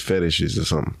something with fetishes or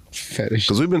something. Fetish.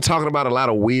 Because we've been talking about a lot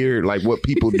of weird, like what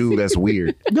people do that's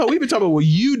weird. No, we've been talking about what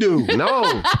you do. No,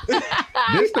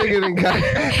 this nigga done got.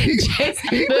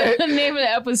 The name of the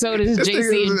episode is This JC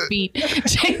thing and is- Feet.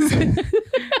 Jason.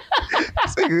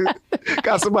 This nigga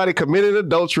got somebody committed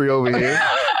adultery over here.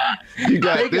 You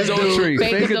got this adultery. dude.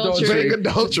 Fake adultery. Fake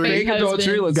adultery. Fake Fake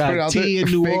adultery. husband. Let's Got put it out tea there.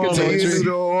 in New Fake Orleans. adultery.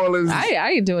 New Orleans. I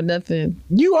ain't doing nothing.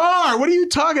 You are. What are you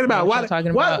talking about? What Why, I'm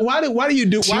talking why, about. why do you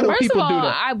do? Why do First people of do all,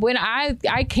 that? when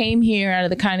I came here out of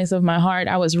the kindness of my heart,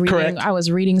 I was reading. Correct. I was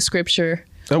reading scripture.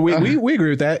 We agree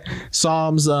with that.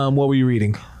 Psalms. What were you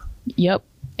reading? Yep.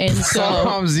 And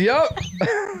so Yup.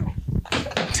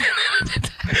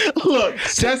 Look,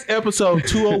 that's episode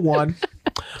 201.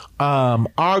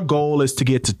 Our goal is to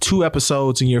get to 2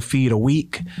 episodes in your feed a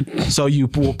week. So you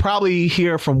will probably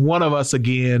hear from one of us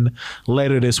again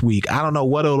later this week. I don't know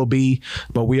what it'll be,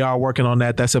 but we are working on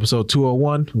that. That's episode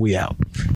 201. We out.